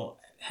say, well,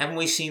 haven't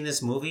we seen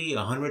this movie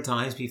 100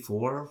 times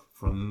before?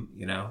 From,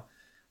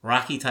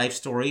 Rocky-type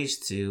stories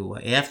to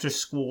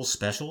after-school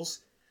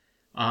specials,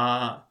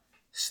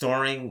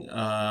 starring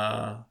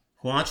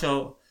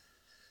Juancho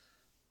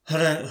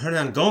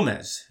Hernan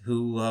Gomez,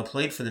 who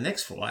played for the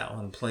Knicks for a while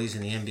and plays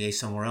in the NBA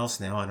somewhere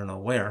else now. I don't know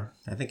where.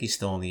 I think he's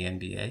still in the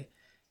NBA.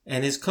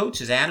 and his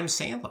coach is Adam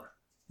Sandler.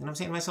 And I'm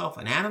saying to myself,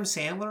 an Adam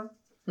Sandler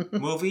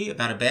movie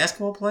about a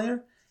basketball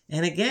player?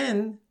 And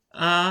again,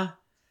 the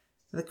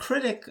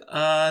critic,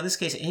 in this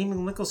case, Amy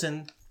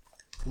Mickelson,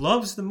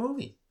 loves the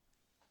movie.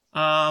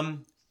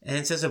 And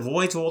it says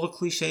avoids all the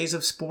cliches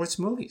of sports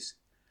movies.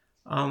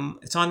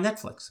 It's on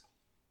Netflix.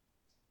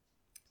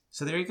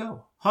 So there you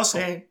go.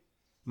 Hustle. Okay.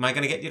 Am I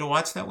going to get you to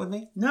watch that with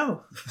me?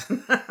 No.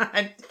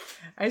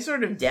 I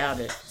sort of doubt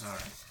it. All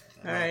right.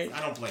 All right.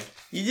 I don't blame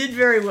You did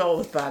very well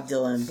with Bob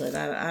Dylan, but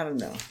I don't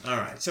know. All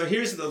right. So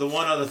here's the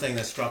one other thing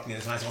that struck me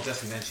this time. I'll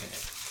just mention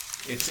it.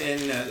 It's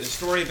in a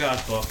story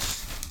about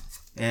books,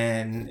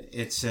 and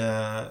it's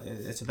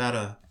about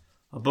a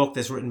book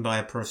that's written by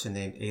a person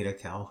named Ada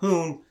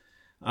Calhoun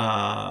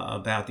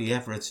about the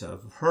efforts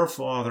of her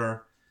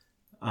father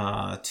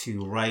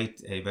to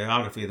write a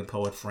biography of the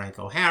poet Frank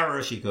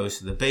O'Hara. She goes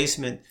to the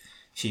basement.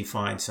 She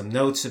finds some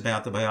notes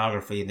about the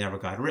biography. It never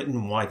got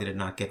written. Why did it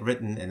not get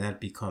written? And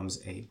that becomes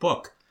a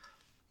book.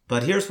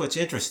 But here's what's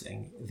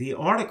interesting. The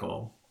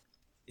article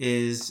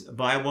is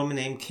by a woman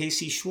named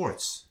Casey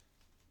Schwartz.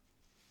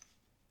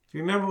 Do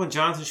you remember when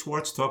Jonathan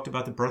Schwartz talked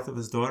about the birth of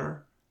his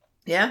daughter?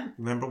 Yeah?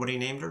 Remember what he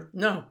named her?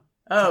 No.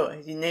 Oh,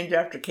 he named her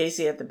after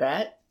Casey at the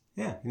bat?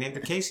 Yeah, he named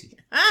her Casey.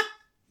 Ah!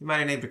 He might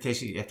have named her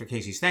Casey after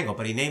Casey Stengel,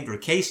 but he named her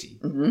Casey.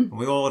 Mm-hmm. And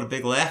we all had a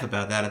big laugh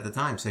about that at the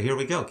time. So here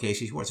we go.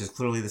 Casey Schwartz is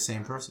clearly the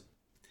same person.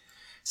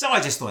 So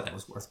I just thought that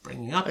was worth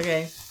bringing up.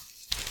 Okay.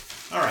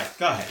 All right,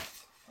 go ahead.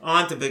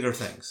 On to bigger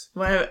things.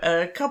 Well,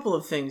 a couple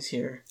of things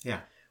here. Yeah.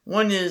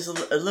 One is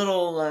a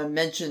little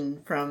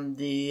mention from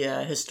the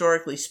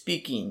Historically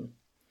Speaking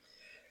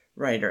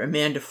writer,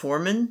 Amanda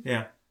Foreman,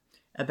 Yeah.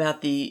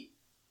 about the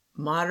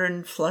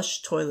modern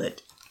flush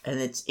toilet and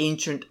its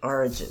ancient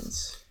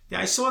origins.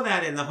 Yeah, I saw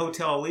that in the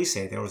Hotel Elise.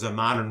 There was a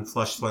modern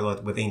flush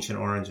toilet with ancient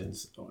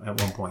origins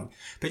at one point.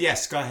 But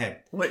yes, go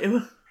ahead. What?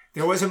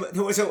 There was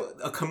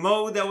a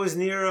commode that was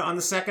near on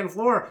the second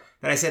floor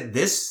that I said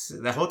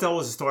the hotel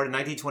was started in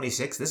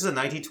 1926. This is a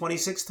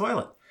 1926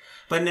 toilet.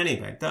 But in any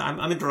event,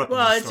 I'm interrupting.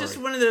 Well, the it's story. just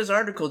one of those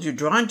articles you're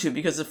drawn to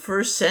because the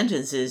first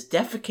sentence is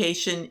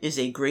defecation is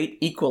a great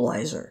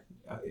equalizer.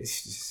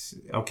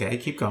 Okay,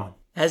 keep going.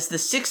 As the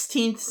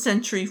 16th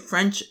century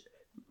French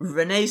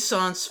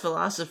Renaissance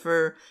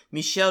philosopher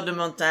Michel de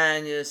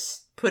Montaigne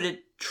put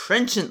it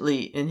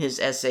trenchantly in his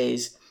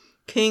essays,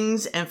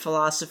 kings and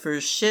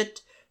philosophers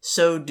shit,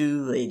 so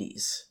do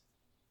ladies.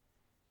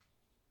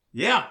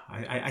 Yeah,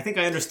 I think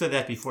I understood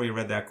that before you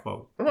read that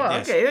quote. Well,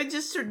 Yes. okay,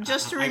 just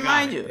to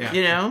remind you, Yeah.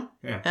 you know?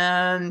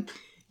 Yeah.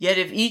 Yet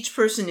if each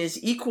person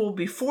is equal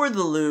before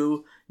the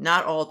loo,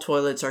 not all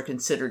toilets are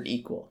considered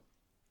equal.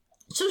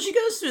 So she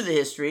goes through the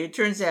history. It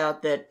turns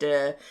out that,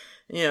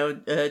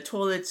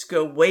 toilets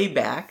go way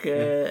back,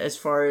 as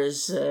far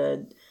as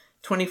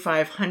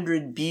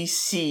 2500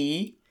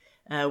 BC.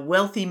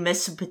 Wealthy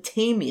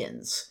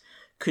Mesopotamians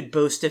could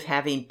boast of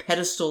having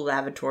pedestal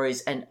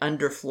lavatories and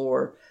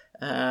underfloor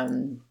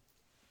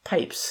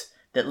pipes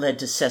that led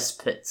to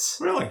cesspits.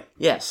 Really?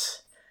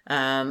 Yes.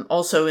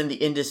 Also in the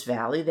Indus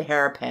Valley, the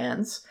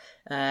Harappans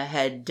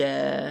had,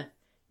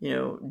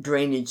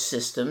 drainage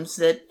systems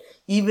that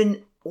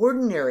even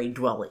ordinary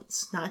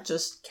dwellings, not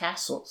just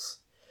castles,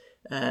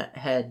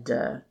 had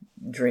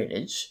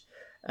drainage.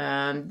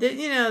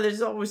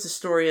 There's always the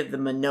story of the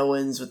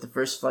Minoans with the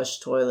first flush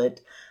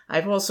toilet.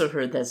 I've also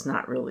heard that's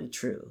not really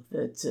true.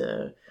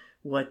 That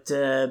what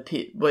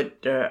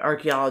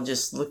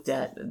archaeologists looked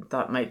at and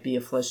thought might be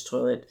a flush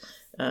toilet,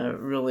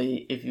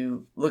 really, if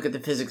you look at the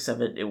physics of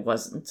it, it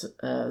wasn't.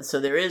 So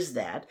there is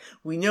that.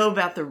 We know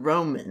about the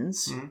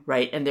Romans,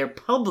 right, and their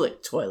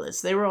public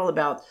toilets. They were all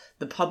about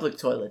the public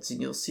toilets, and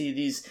you'll see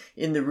these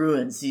in the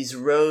ruins, these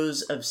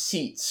rows of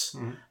seats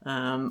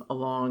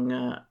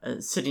along,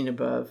 sitting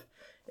above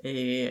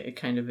a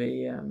kind of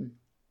a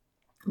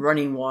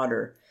running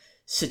water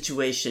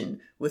situation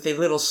with a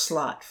little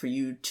slot for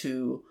you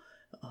to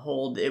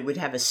hold. It would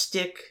have a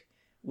stick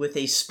with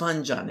a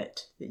sponge on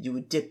it that you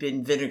would dip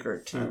in vinegar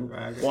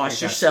to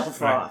wash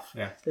yourself off.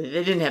 Yeah. They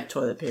didn't have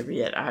toilet paper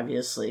yet,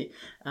 obviously.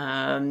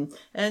 Then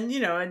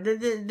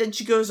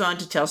she goes on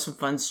to tell some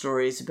fun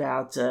stories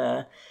about,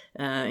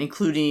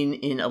 including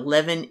in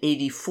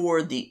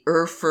 1184, the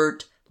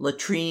Erfurt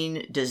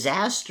latrine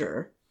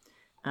disaster,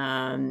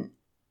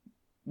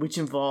 which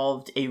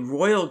involved a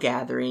royal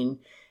gathering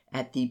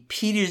at the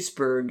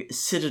Petersburg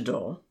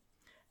Citadel,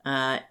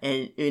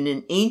 in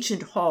an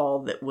ancient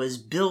hall that was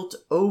built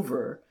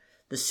over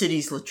the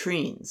city's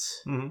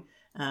latrines.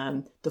 Mm-hmm.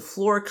 The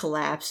floor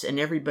collapsed and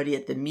everybody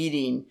at the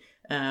meeting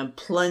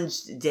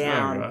plunged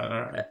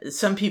down,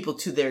 some people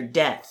to their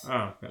death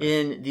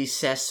in the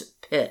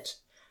cesspit.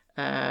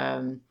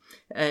 I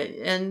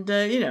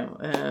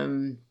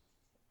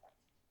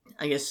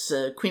guess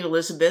Queen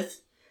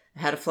Elizabeth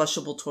had a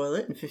flushable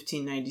toilet in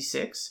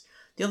 1596.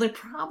 The only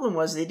problem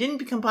was they didn't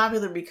become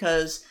popular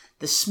because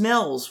the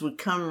smells would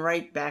come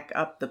right back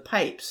up the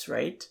pipes,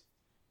 right?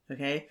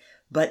 Okay.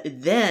 But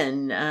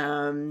then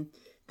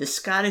the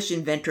Scottish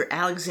inventor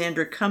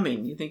Alexander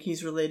Cumming, you think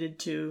he's related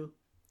to?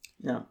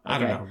 No. Okay. I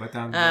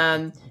don't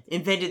know. But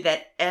invented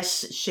that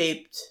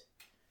S-shaped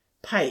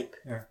pipe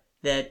Yeah.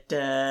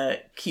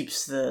 that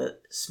keeps the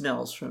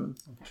smells from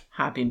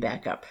hopping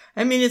back up.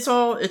 I mean, it's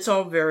all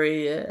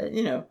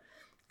very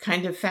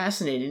kind of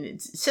fascinating.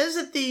 It says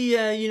that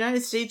the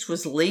United States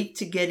was late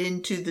to get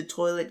into the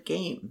toilet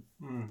game.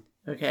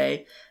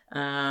 Okay,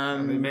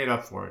 they made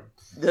up for it.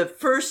 The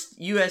first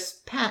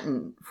U.S.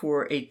 patent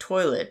for a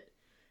toilet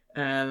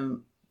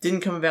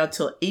didn't come about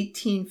till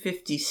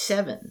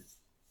 1857.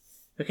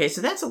 Okay,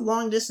 so that's a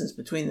long distance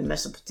between the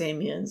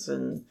Mesopotamians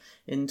and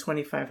in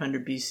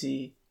 2500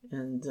 BC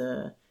and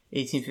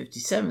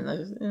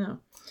 1857.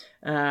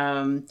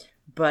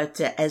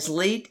 But as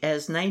late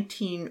as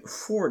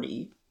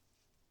 1940,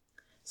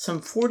 some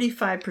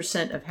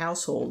 45% of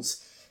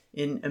households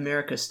in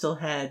America still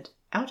had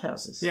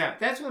outhouses. Yeah,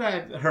 that's what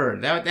I've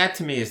heard. That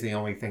to me is the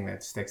only thing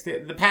that sticks.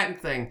 The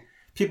patent thing,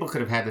 people could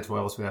have had the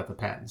toilets without the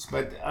patents.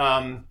 But,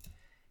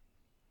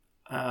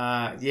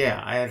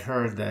 I had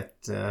heard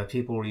that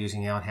people were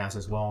using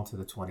outhouses well into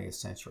the 20th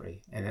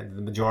century. And that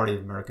the majority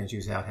of Americans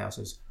use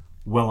outhouses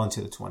well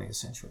into the 20th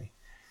century,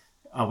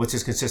 which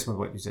is consistent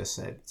with what you just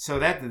said. So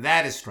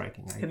that is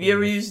striking. Have you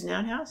ever used an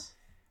outhouse?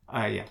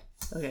 Yeah.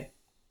 Okay.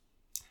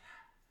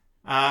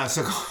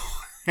 So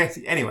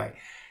anyway,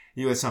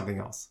 you had something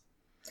else.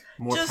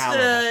 More just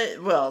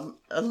palatable.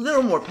 A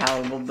little more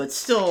palatable, but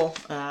still,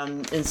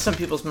 in some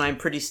people's mind,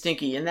 pretty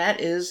stinky, and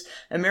that is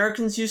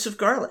Americans' use of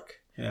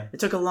garlic. Yeah. It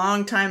took a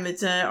long time.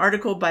 It's an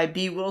article by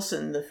B.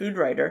 Wilson, the food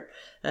writer,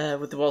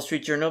 with the Wall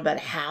Street Journal, about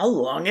how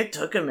long it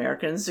took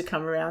Americans to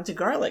come around to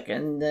garlic,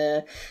 and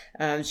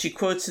she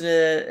quotes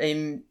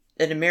an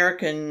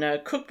American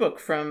cookbook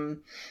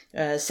from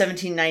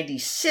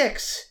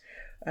 1796.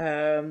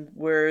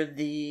 Where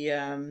the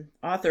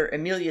author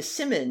Amelia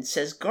Simmons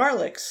says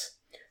garlics,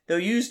 though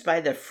used by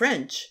the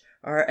French,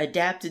 are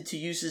adapted to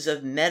uses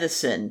of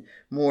medicine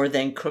more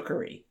than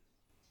cookery.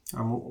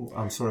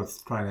 I'm sort of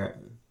trying to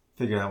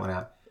figure that one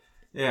out.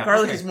 Yeah,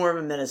 garlic is more of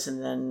a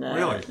medicine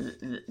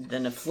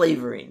than a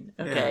flavoring.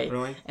 Okay, yeah,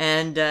 really?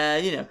 And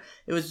it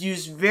was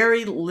used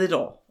very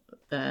little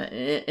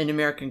in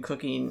American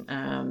cooking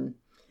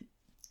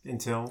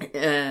until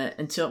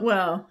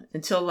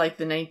like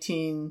the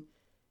 19.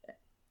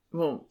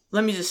 Well,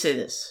 let me just say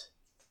this.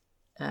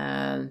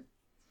 In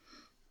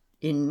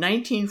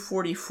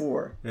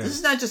 1944, this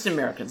is not just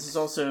Americans, it's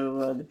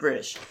also the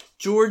British.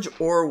 George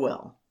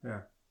Orwell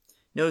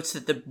notes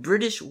that the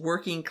British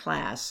working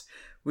class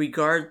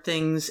regard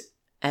things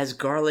as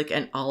garlic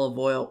and olive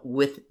oil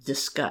with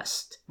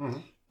disgust. Mm-hmm.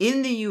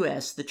 In the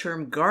U.S., the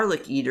term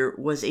garlic eater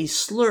was a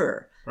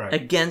slur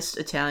against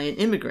Italian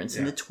immigrants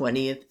in the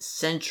 20th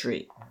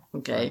century.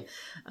 Okay.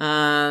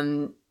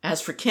 Right. As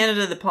for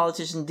Canada, the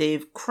politician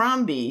Dave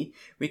Crombie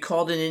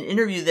recalled in an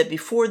interview that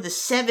before the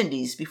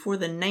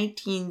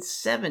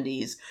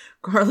 1970s,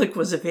 garlic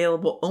was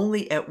available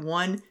only at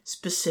one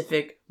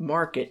specific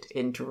market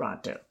in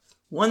Toronto.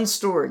 One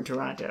store in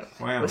Toronto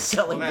was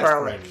selling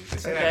garlic.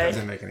 Okay? That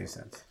doesn't make any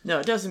sense. No,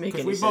 it doesn't make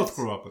any sense. Because we both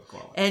grew up with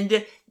garlic. And,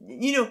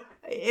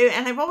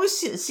 and I've always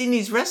seen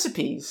these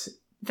recipes.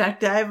 In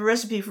fact, I have a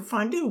recipe for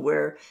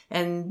fondue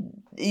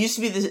and it used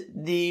to be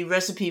the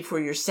recipe for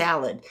your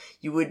salad.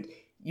 You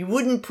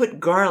wouldn't put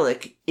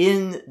garlic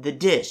in the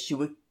dish. You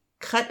would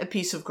cut a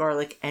piece of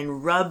garlic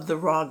and rub the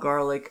raw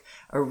garlic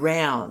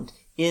around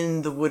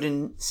in the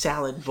wooden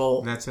salad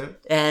bowl. That's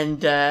it?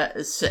 And that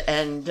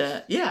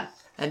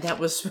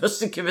was supposed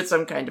to give it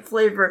some kind of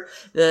flavor.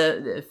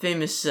 The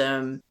famous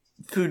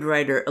food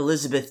writer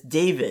Elizabeth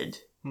David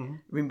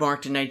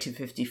remarked in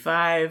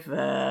 1955,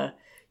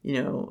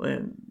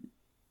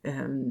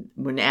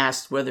 when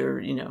asked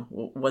whether,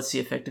 what's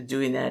the effect of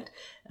doing that,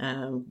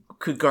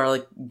 could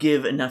garlic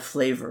give enough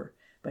flavor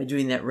by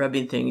doing that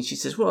rubbing thing? And she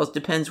says, well, it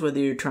depends whether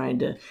you're trying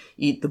to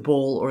eat the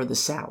bowl or the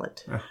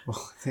salad.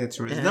 Well, the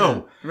answer is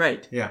no.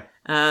 Right. Yeah.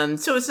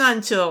 So it's not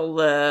until,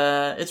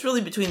 it's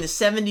really between the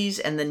 70s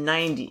and the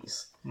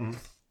 90s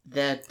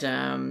that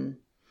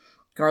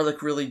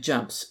garlic really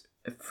jumps.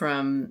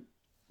 From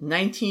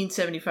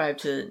 1975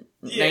 to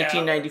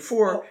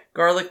 1994,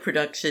 garlic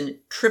production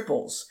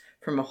triples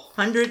from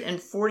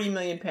 140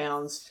 million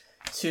pounds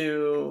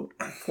to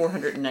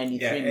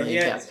 493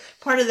 million pounds.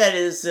 Part of that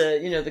is,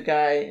 the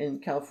guy in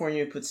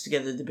California who puts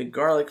together the big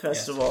garlic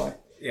festival.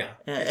 Yeah.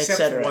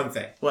 Except for one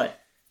thing. What?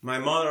 My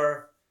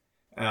mother,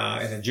 in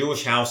a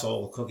Jewish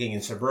household cooking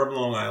in suburban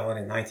Long Island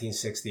in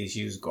 1960s,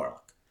 used garlic.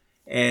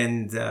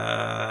 And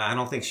I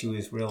don't think she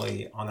was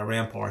really on the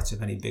ramparts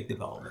of any big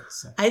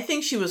developments. I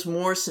think she was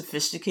more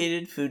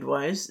sophisticated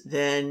food-wise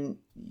than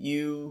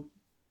you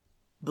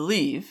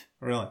believe.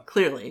 Really?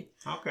 Clearly.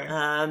 Okay.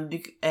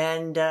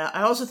 And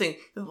I also think,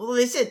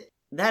 they said,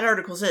 that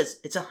article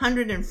says it's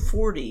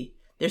 140.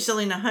 They're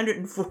selling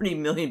 140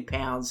 million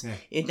pounds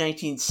in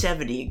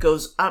 1970. It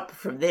goes up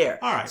from there.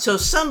 All right. So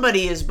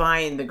somebody is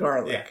buying the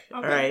garlic. Yeah.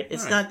 Okay. All right.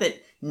 It's not that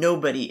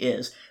nobody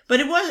is. But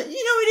it was, it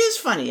is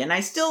funny. And I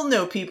still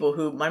know people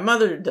who, my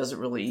mother doesn't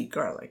really eat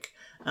garlic.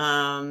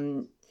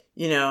 My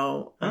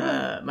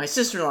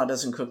sister-in-law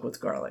doesn't cook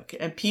with garlic.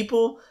 And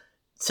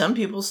some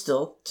people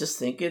still just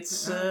think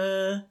it's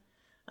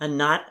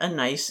not a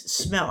nice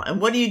smell.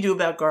 And what do you do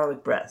about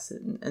garlic breath?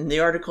 And the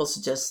article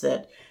suggests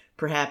that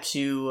perhaps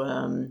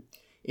you,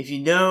 if you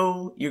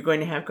know you're going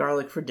to have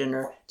garlic for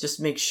dinner, just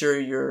make sure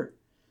your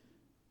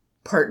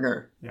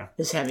partner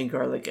is having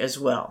garlic as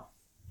well.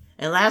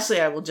 And lastly,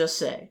 I will just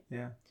say,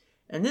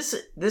 and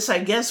this I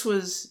guess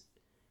was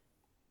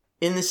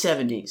in the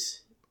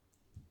 70s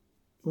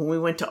when we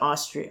went to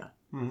Austria,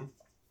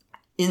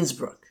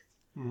 Innsbruck.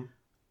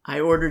 I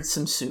ordered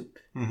some soup.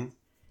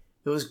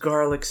 It was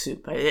garlic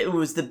soup. It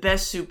was the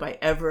best soup I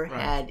ever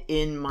had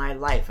in my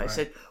life. I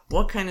said,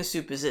 what kind of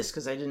soup is this?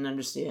 Because I didn't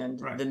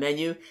understand the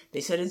menu.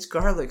 They said, it's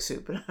garlic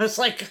soup. And I was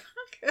like,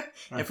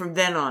 and from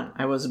then on,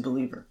 I was a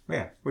believer.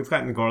 Yeah, we've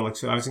gotten garlic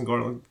soup. I was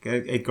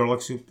ate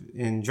garlic soup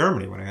in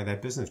Germany when I had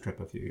that business trip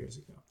a few years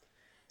ago.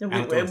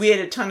 And we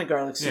ate a ton of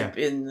garlic soup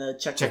in the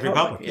Czech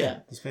Republic. Yeah,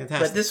 it's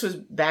fantastic. But this was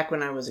back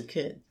when I was a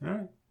kid.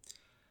 All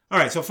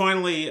right. So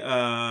finally,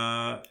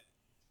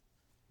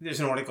 there's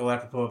an article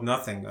apropos of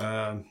nothing.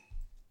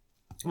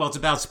 Well, it's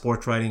about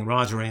sports writing.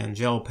 Roger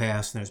Angell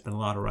passed, and there's been a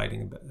lot of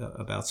writing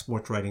about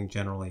sports writing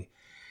generally.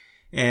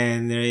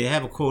 And they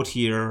have a quote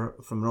here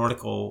from an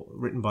article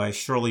written by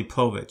Shirley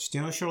Povich. Do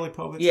you know Shirley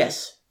Povich?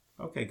 Yes.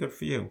 Okay, good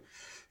for you.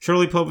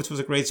 Shirley Povich was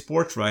a great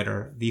sports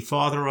writer, the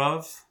father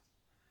of?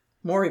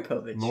 Maury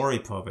Povich. Maury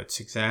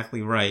Povich,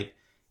 exactly right.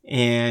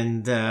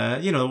 And,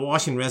 the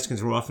Washington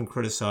Redskins were often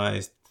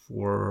criticized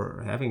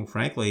for having,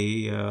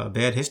 frankly, a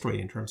bad history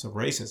in terms of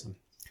racism.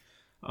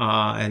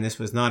 And this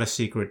was not a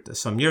secret.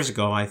 Some years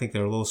ago, I think they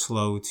were a little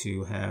slow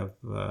to have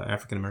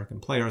African-American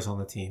players on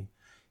the team.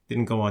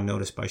 Didn't go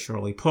unnoticed by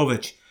Shirley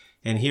Povich.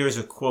 And here's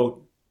a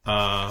quote,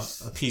 a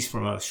piece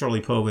from a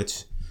Shirley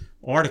Povich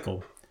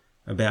article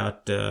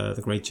about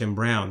the great Jim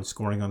Brown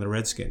scoring on the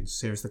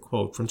Redskins. Here's the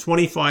quote. From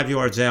 25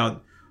 yards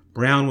out,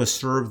 Brown was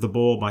served the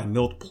ball by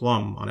Milt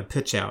Plum on a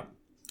pitch out,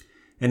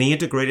 and he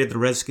integrated the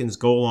Redskins'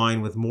 goal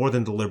line with more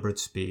than deliberate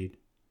speed,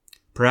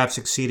 perhaps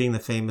exceeding the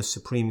famous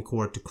Supreme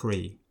Court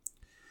decree.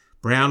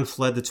 Brown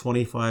fled the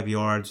 25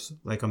 yards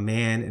like a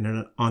man in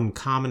an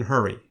uncommon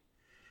hurry,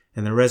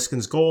 and the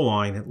Redskins' goal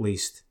line, at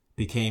least,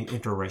 became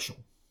interracial.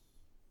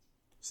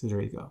 So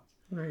there you go.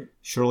 Right.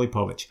 Shirley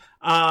Povich.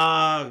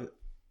 All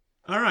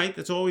right,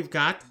 that's all we've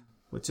got,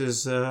 which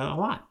is a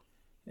lot.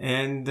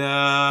 And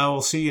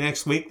we'll see you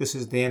next week. This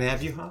is Dan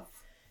Abuhoff.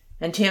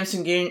 And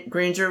Tamsin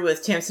Granger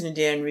with Tamsin and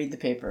Dan Read the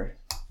Paper.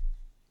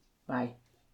 Bye.